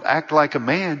something called act like a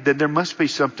man, then there must be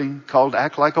something called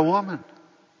act like a woman.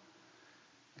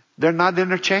 They're not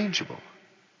interchangeable.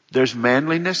 There's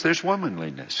manliness, there's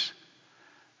womanliness.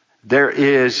 There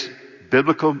is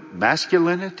biblical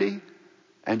masculinity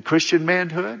and Christian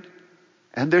manhood,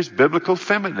 and there's biblical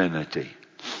femininity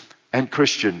and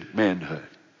Christian manhood.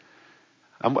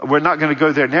 We're not going to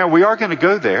go there now. We are going to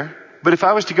go there. But if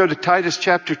I was to go to Titus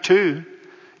chapter 2,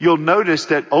 you'll notice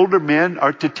that older men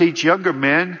are to teach younger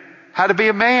men how to be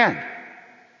a man.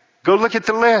 Go look at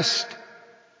the list.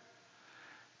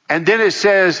 And then it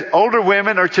says older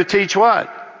women are to teach what?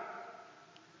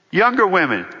 Younger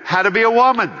women how to be a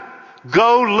woman.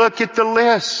 Go look at the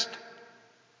list.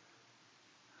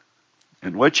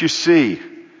 And what you see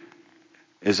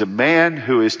is a man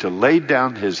who is to lay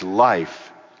down his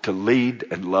life to lead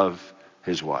and love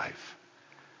his wife.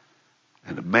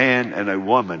 And a man and a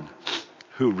woman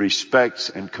who respects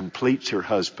and completes her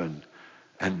husband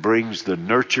and brings the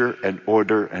nurture and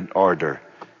order and ardor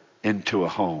into a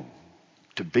home.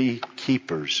 To be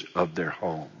keepers of their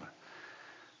home.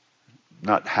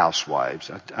 Not housewives.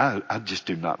 I just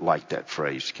do not like that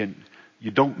phrase.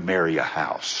 You don't marry a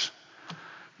house.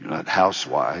 You're not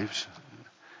housewives.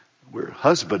 We're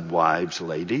husband wives,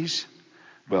 ladies.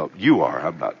 Well, you are.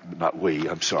 I'm not we.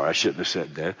 I'm sorry. I shouldn't have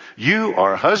said that. You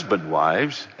are husband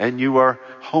wives and you are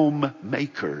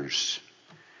homemakers.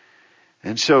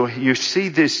 And so you see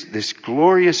this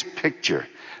glorious picture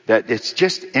that it's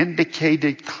just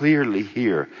indicated clearly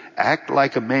here. Act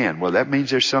like a man. Well, that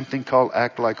means there's something called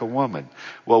act like a woman.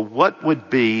 Well, what would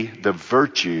be the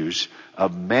virtues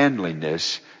of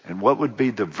manliness and what would be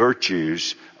the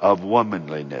virtues of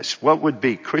womanliness? What would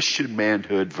be Christian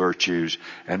manhood virtues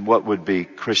and what would be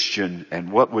Christian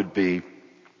and what would be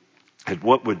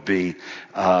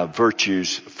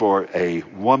virtues for a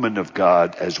woman of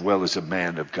God as well as a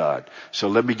man of God? So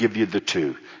let me give you the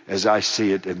two as I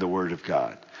see it in the Word of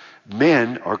God.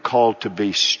 Men are called to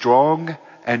be strong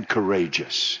and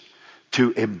courageous,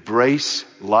 to embrace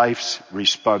life's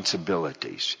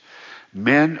responsibilities.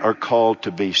 Men are called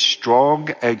to be strong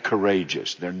and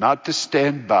courageous. They're not to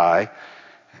stand by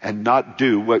and not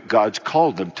do what God's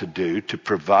called them to do, to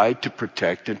provide, to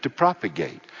protect, and to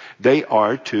propagate. They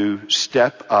are to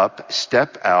step up,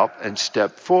 step out, and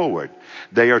step forward.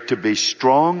 They are to be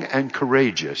strong and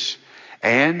courageous,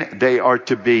 and they are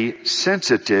to be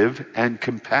sensitive and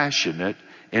compassionate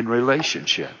in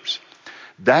relationships.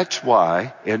 That's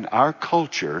why in our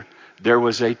culture there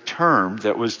was a term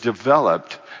that was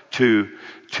developed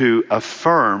to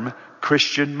affirm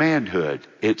Christian manhood.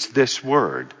 It's this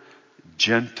word,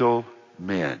 gentle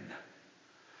men.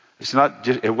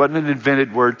 It wasn't an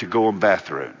invented word to go on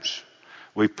bathrooms.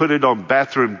 We put it on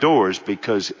bathroom doors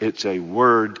because it's a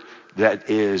word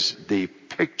that is the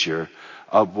picture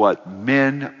of what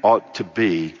men ought to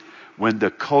be when the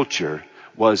culture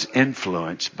was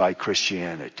influenced by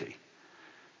Christianity.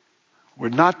 We're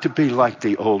not to be like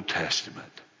the Old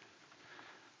Testament,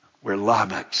 where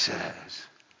Lamech says,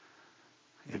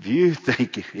 if you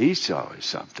think Esau is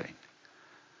something,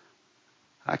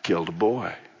 I killed a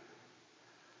boy.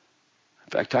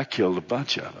 In fact, I killed a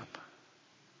bunch of them.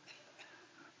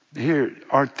 Here,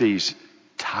 aren't these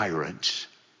tyrants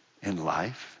in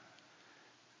life?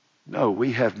 No,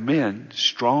 we have men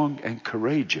strong and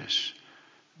courageous,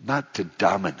 not to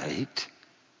dominate,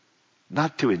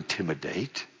 not to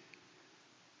intimidate,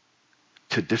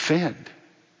 to defend,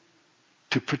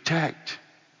 to protect,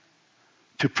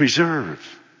 to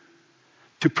preserve,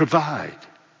 to provide.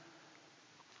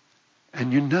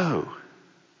 And you know,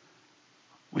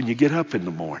 when you get up in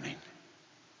the morning,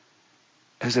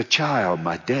 as a child,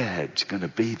 my dad's going to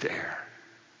be there.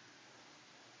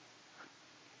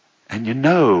 And you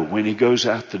know when he goes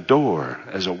out the door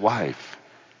as a wife,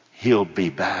 he'll be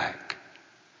back.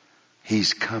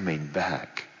 He's coming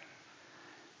back.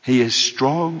 He is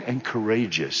strong and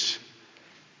courageous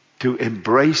to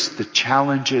embrace the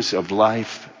challenges of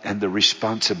life and the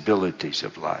responsibilities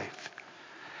of life.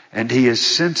 And he is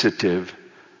sensitive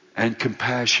and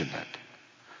compassionate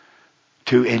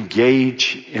to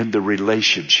engage in the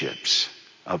relationships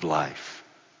of life.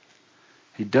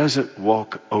 He doesn't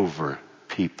walk over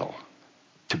people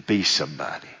to be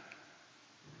somebody.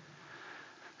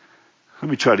 Let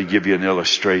me try to give you an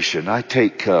illustration. I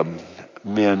take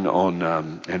men on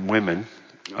and women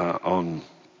on.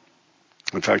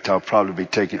 In fact, I'll probably be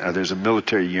taking. There's a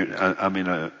military unit.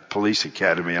 A police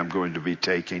academy. I'm going to be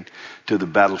taking to the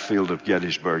battlefield of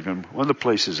Gettysburg. And one of the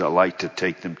places I like to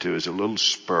take them to is a little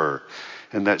spur,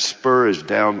 and that spur is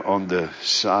down on the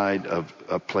side of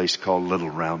a place called Little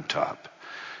Round Top.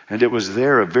 And it was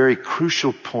there a very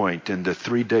crucial point in the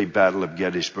 3-day Battle of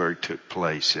Gettysburg took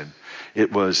place. And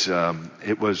it was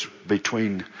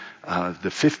between the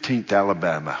 15th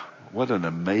Alabama. What an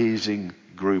amazing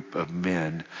group of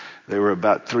men. They were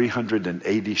about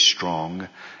 380 strong,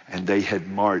 and they had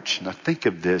marched, now think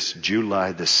of this,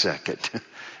 July the 2nd,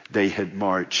 they had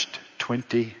marched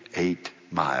 28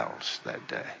 miles that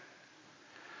day,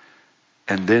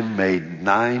 and then made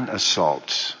 9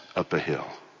 assaults up a hill.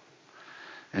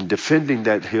 And defending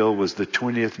that hill was the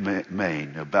 20th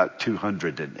Maine, about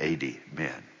 280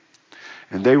 men.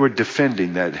 And they were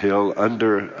defending that hill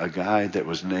under a guy that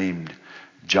was named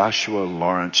Joshua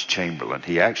Lawrence Chamberlain.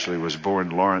 He actually was born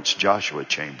Lawrence Joshua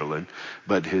Chamberlain,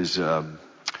 but his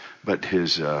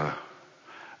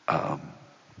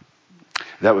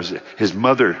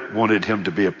mother wanted him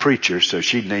to be a preacher, so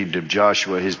she named him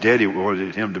Joshua. His daddy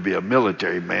wanted him to be a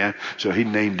military man, so he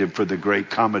named him for the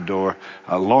great Commodore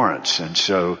Lawrence. And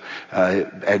so,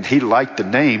 and he liked the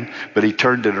name, but he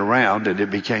turned it around and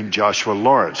it became Joshua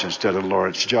Lawrence instead of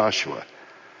Lawrence Joshua.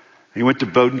 He went to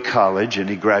Bowdoin College and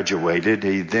he graduated.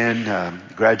 He then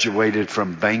graduated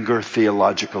from Bangor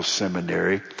Theological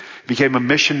Seminary. Became a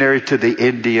missionary to the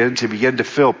Indians. He began to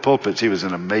fill pulpits. He was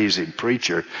an amazing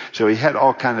preacher. So he had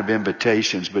all kind of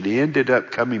invitations, but he ended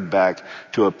up coming back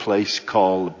to a place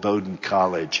called Bowdoin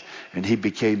College, and he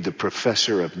became the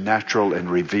professor of natural and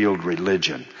revealed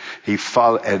religion. He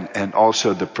followed, and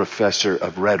also the professor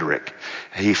of rhetoric.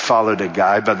 He followed a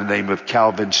guy by the name of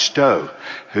Calvin Stowe,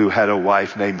 who had a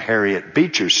wife named Harriet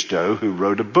Beecher Stowe, who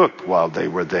wrote a book while they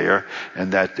were there,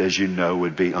 and that, as you know,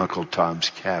 would be Uncle Tom's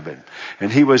Cabin. And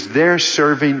he was there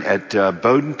serving at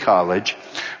Bowdoin College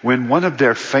when one of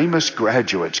their famous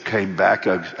graduates came back,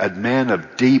 a man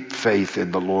of deep faith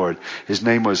in the Lord. His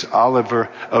name was Oliver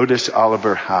Otis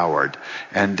Howard.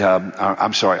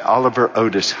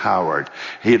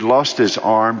 He had lost his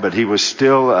arm, but he was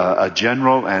still a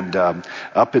general and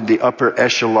up in the upper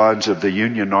echelons of the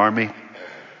Union Army.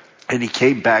 And he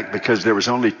came back because there was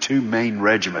only 2 Maine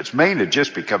regiments. Maine had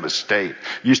just become a state.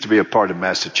 Used to be a part of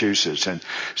Massachusetts. And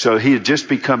so he had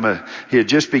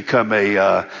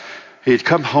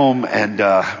come home and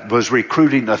was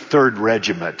recruiting a 3rd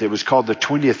regiment. It was called the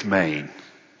 20th Maine.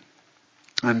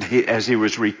 And as he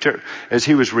was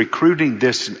recruiting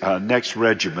this next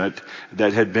regiment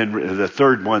that had been the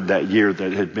 3rd one that year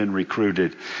that had been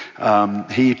recruited,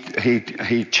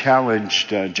 he challenged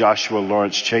Joshua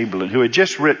Lawrence Chamberlain, who had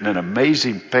just written an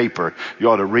amazing paper. You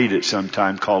ought to read it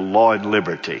sometime, called Law and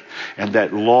Liberty, and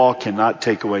that law cannot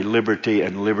take away liberty,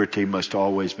 and liberty must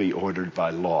always be ordered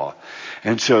by law.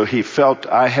 And so he felt,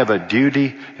 I have a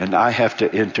duty and I have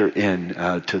to enter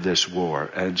to this war.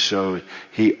 And so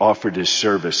he offered his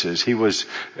services. He was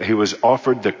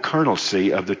offered the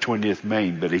colonelcy of the 20th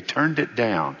Maine, but he turned it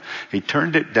down. He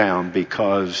turned it down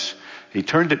because he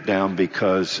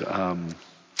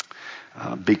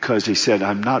said,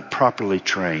 I'm not properly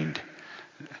trained.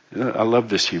 I love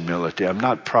this humility. I'm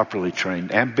not properly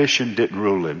trained. Ambition didn't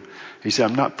rule him. He said,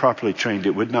 I'm not properly trained.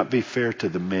 It would not be fair to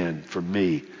the men for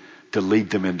me to lead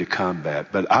them into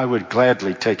combat. But I would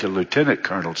gladly take a lieutenant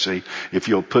colonelcy if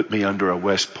you'll put me under a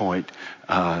West Point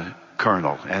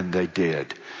colonel. And they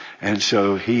did. And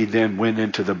so he then went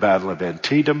into the Battle of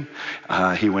Antietam.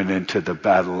 He went into the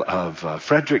Battle of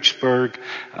Fredericksburg.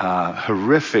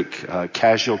 Horrific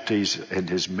casualties in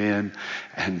his men.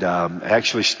 And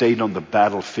actually stayed on the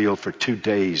battlefield for 2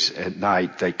 days at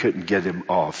night. They couldn't get him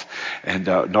off, and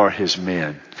nor his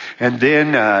men. And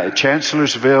then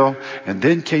Chancellorsville, and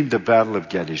then came the Battle of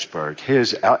Gettysburg.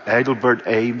 His Adelbert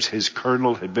Ames, his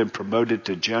colonel, had been promoted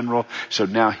to general, so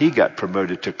now he got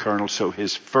promoted to colonel. So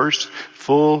his first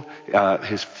full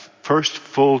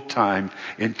time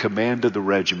in command of the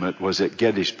regiment was at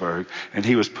Gettysburg, and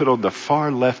he was put on the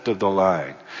far left of the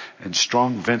line. And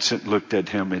Strong Vincent looked at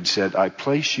him and said, I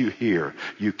place you here.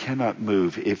 You cannot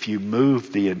move. If you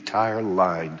move, the entire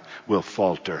line will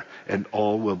falter and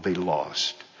all will be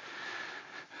lost.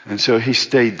 And so he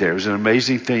stayed there. It was an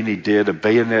amazing thing he did, a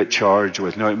bayonet charge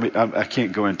with I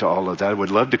can't go into all of that. I would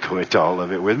love to go into all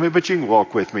of it with me, but you can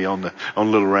walk with me on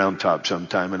Little Round Top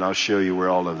sometime, and I'll show you where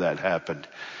all of that happened.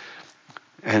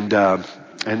 And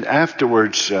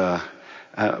afterwards,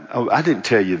 I didn't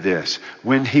tell you this.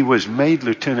 When he was made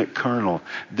lieutenant colonel,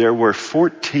 there were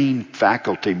 14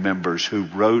 faculty members who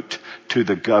wrote to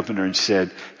the governor and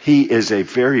said, he is a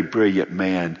very brilliant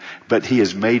man, but he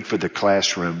is made for the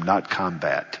classroom, not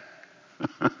combat.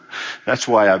 That's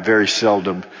why I very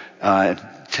seldom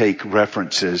take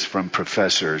references from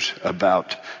professors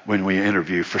about when we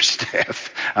interview for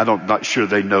staff. Not sure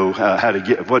they know how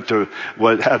to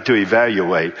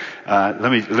evaluate.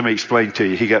 Let me explain to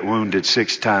you. He got wounded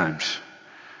 6 times,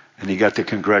 and he got the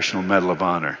Congressional Medal of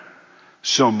Honor.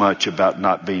 So much about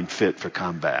not being fit for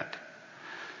combat.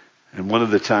 And one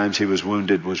of the times he was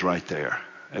wounded was right there.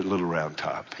 at Little Round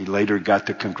Top. He later got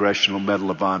the Congressional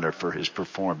Medal of Honor for his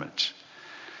performance.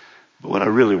 But what I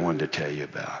really wanted to tell you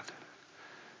about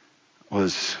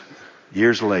was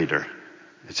years later,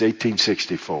 it's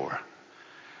 1864.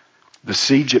 The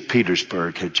siege at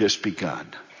Petersburg had just begun.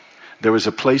 There was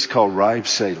a place called Rives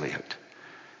Salient.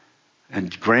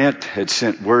 And Grant had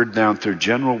sent word down through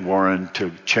General Warren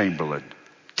to Chamberlain,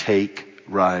 take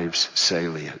Rives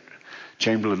Salient.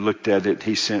 Chamberlain looked at it.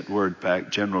 He sent word back,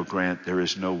 General Grant, there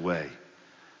is no way.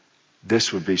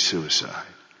 This would be suicide.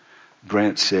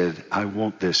 Grant said, I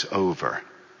want this over.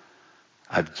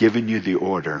 I've given you the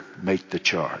order. Make the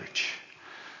charge.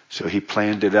 So he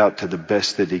planned it out to the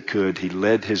best that he could. He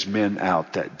led his men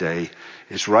out that day.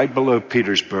 It's right below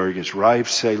Petersburg. It's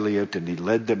Rives Salient, and he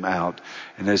led them out.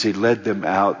 And as he led them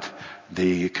out,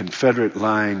 the Confederate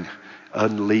line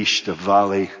unleashed a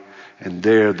volley. And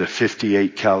there the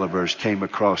 .58 calibers came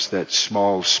across that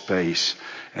small space,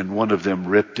 and one of them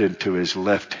ripped into his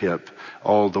left hip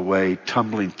all the way,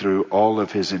 tumbling through all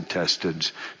of his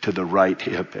intestines to the right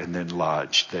hip and then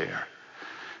lodged there.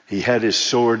 He had his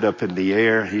sword up in the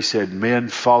air. He said, men,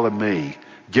 follow me.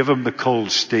 Give him the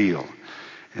cold steel.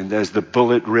 And as the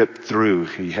bullet ripped through,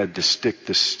 he had to stick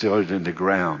the sword in the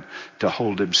ground to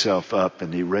hold himself up.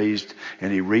 And he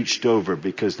reached over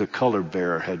because the color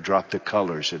bearer had dropped the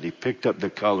colors. And he picked up the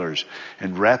colors,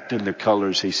 and wrapped in the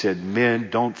colors, he said, men,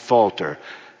 don't falter.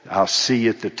 I'll see you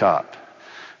at the top.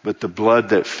 But the blood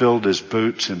that filled his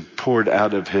boots and poured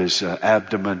out of his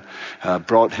abdomen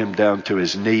brought him down to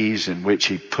his knees, in which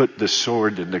he put the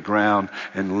sword in the ground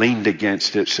and leaned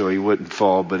against it so he wouldn't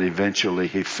fall, but eventually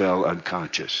he fell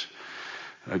unconscious.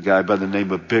 A guy by the name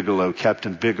of Bigelow,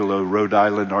 Captain Bigelow, Rhode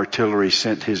Island Artillery,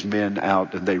 sent his men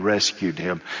out, and they rescued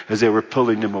him. As they were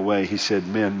pulling him away, he said,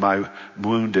 men, my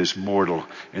wound is mortal.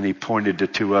 And he pointed to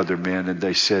two other men, and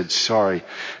they said, sorry,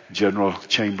 General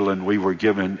Chamberlain, we were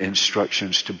given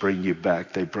instructions to bring you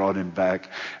back. They brought him back.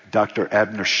 Dr.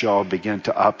 Abner Shaw began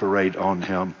to operate on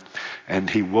him, and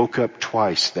he woke up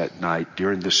twice that night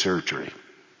during the surgery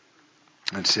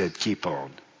and said, keep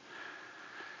on.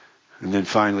 And then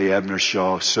finally Abner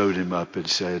Shaw sewed him up and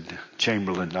said,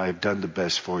 Chamberlain, I have done the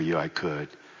best for you I could.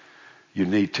 You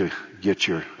need to get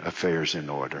your affairs in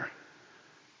order.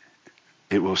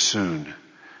 You will soon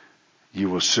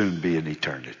be in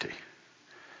eternity.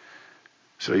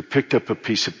 So he picked up a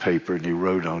piece of paper and he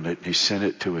wrote on it and he sent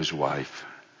it to his wife.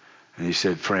 And he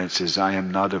said, Francis, I am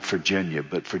not of Virginia,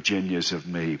 but Virginia is of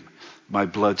me. My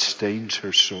blood stains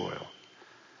her soil.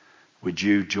 Would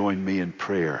you join me in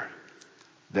prayer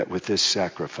that with this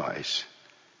sacrifice,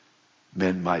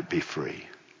 men might be free?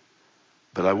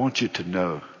 But I want you to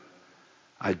know,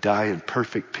 I die in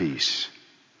perfect peace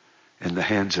in the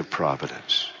hands of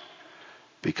providence,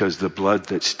 because the blood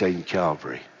that stained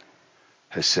Calvary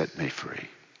has set me free.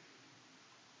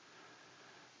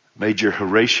 Major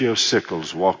Horatio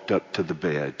Sickles walked up to the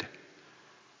bed,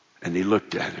 and he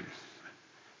looked at him,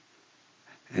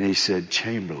 and he said,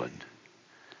 Chamberlain,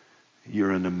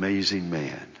 you're an amazing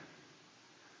man.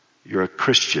 You're a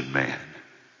Christian man.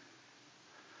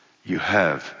 You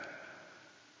have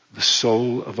the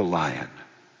soul of a lion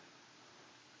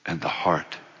and the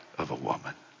heart of a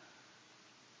woman.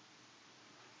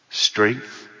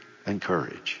 Strength and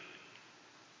courage.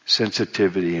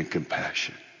 Sensitivity and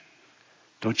compassion.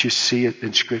 Don't you see it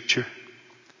in Scripture?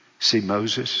 See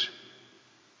Moses?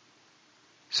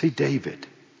 See David.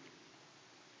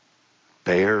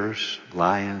 Bears,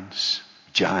 lions,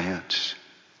 giants.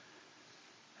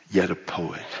 Yet a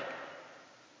poet,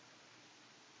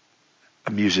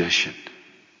 a musician.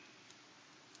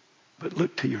 But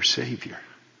look to your Savior,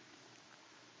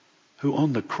 who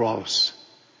on the cross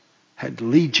had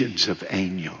legions of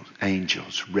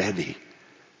angels ready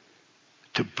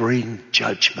to bring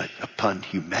judgment upon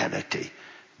humanity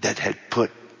that had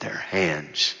put their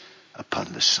hands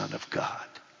upon the Son of God.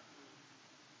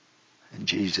 And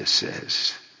Jesus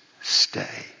says,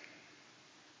 stay.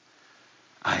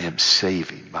 I am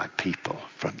saving my people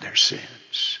from their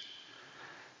sins.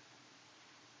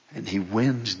 And he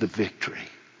wins the victory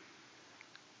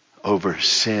over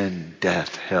sin,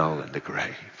 death, hell, and the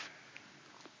grave.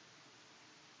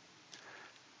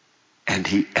 And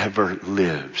he ever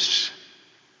lives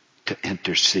to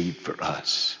intercede for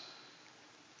us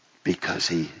because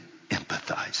he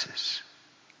empathizes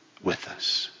with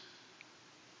us.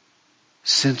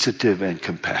 Sensitive and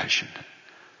compassionate.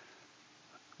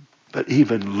 But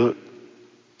even look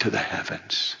to the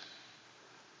heavens.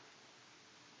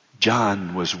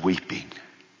 John was weeping.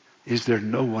 Is there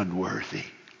no one worthy?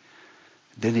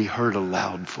 Then he heard a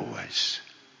loud voice.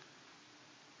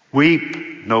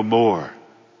 Weep no more.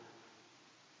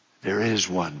 There is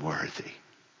one worthy.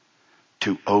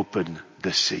 to open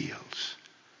the seals.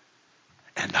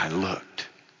 And I looked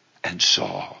and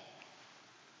saw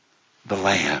the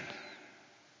Lamb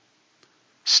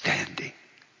standing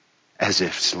as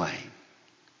if slain,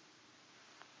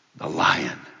 the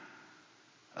Lion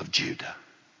of Judah.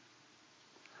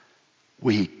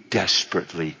 We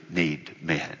desperately need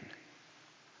men,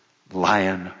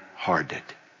 lion-hearted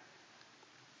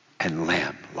and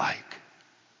lamb-like,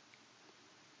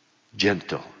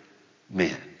 gentle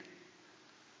men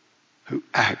who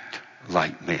act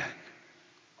like men.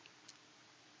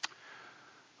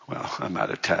 Well, I'm out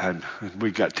of time.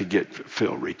 We got to get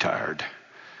Phil retired.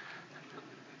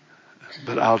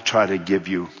 But I'll try to give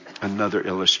you another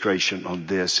illustration on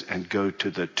this and go to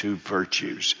the two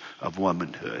virtues of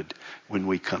womanhood when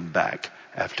we come back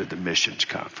after the missions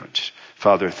conference.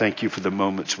 Father, thank you for the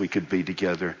moments we could be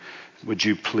together. Would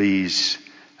you please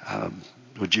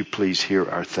hear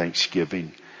our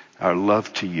thanksgiving, our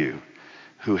love to you,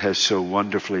 who has so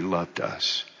wonderfully loved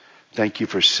us. Thank you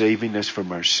for saving us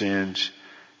from our sins.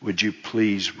 Would you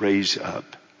please raise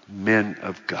up men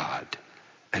of God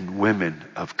and women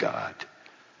of God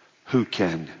who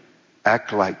can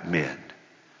act like men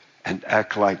and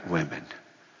act like women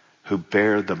who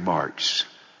bear the marks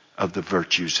of the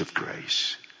virtues of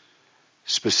grace,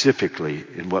 specifically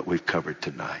in what we've covered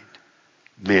tonight.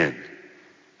 Men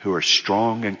who are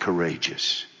strong and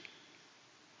courageous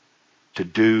to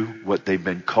do what they've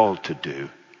been called to do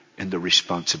in the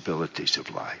responsibilities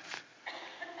of life,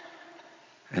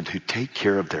 and who take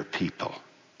care of their people,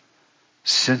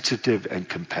 sensitive and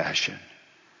compassion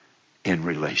in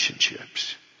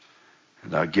relationships.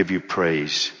 And I'll give you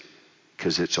praise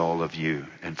because it's all of you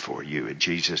and for you. In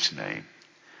Jesus' name,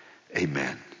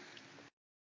 amen.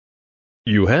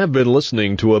 You have been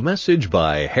listening to a message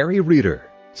by Harry Reeder,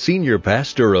 Senior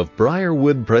Pastor of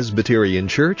Briarwood Presbyterian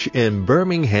Church in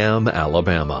Birmingham,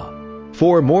 Alabama.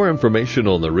 For more information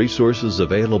on the resources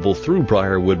available through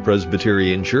Briarwood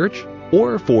Presbyterian Church,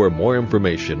 or for more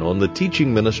information on the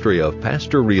teaching ministry of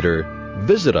Pastor Reeder,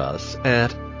 visit us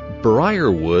at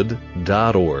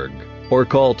briarwood.org or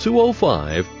call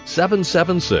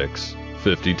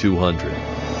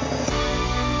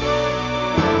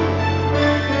 205-776-5200.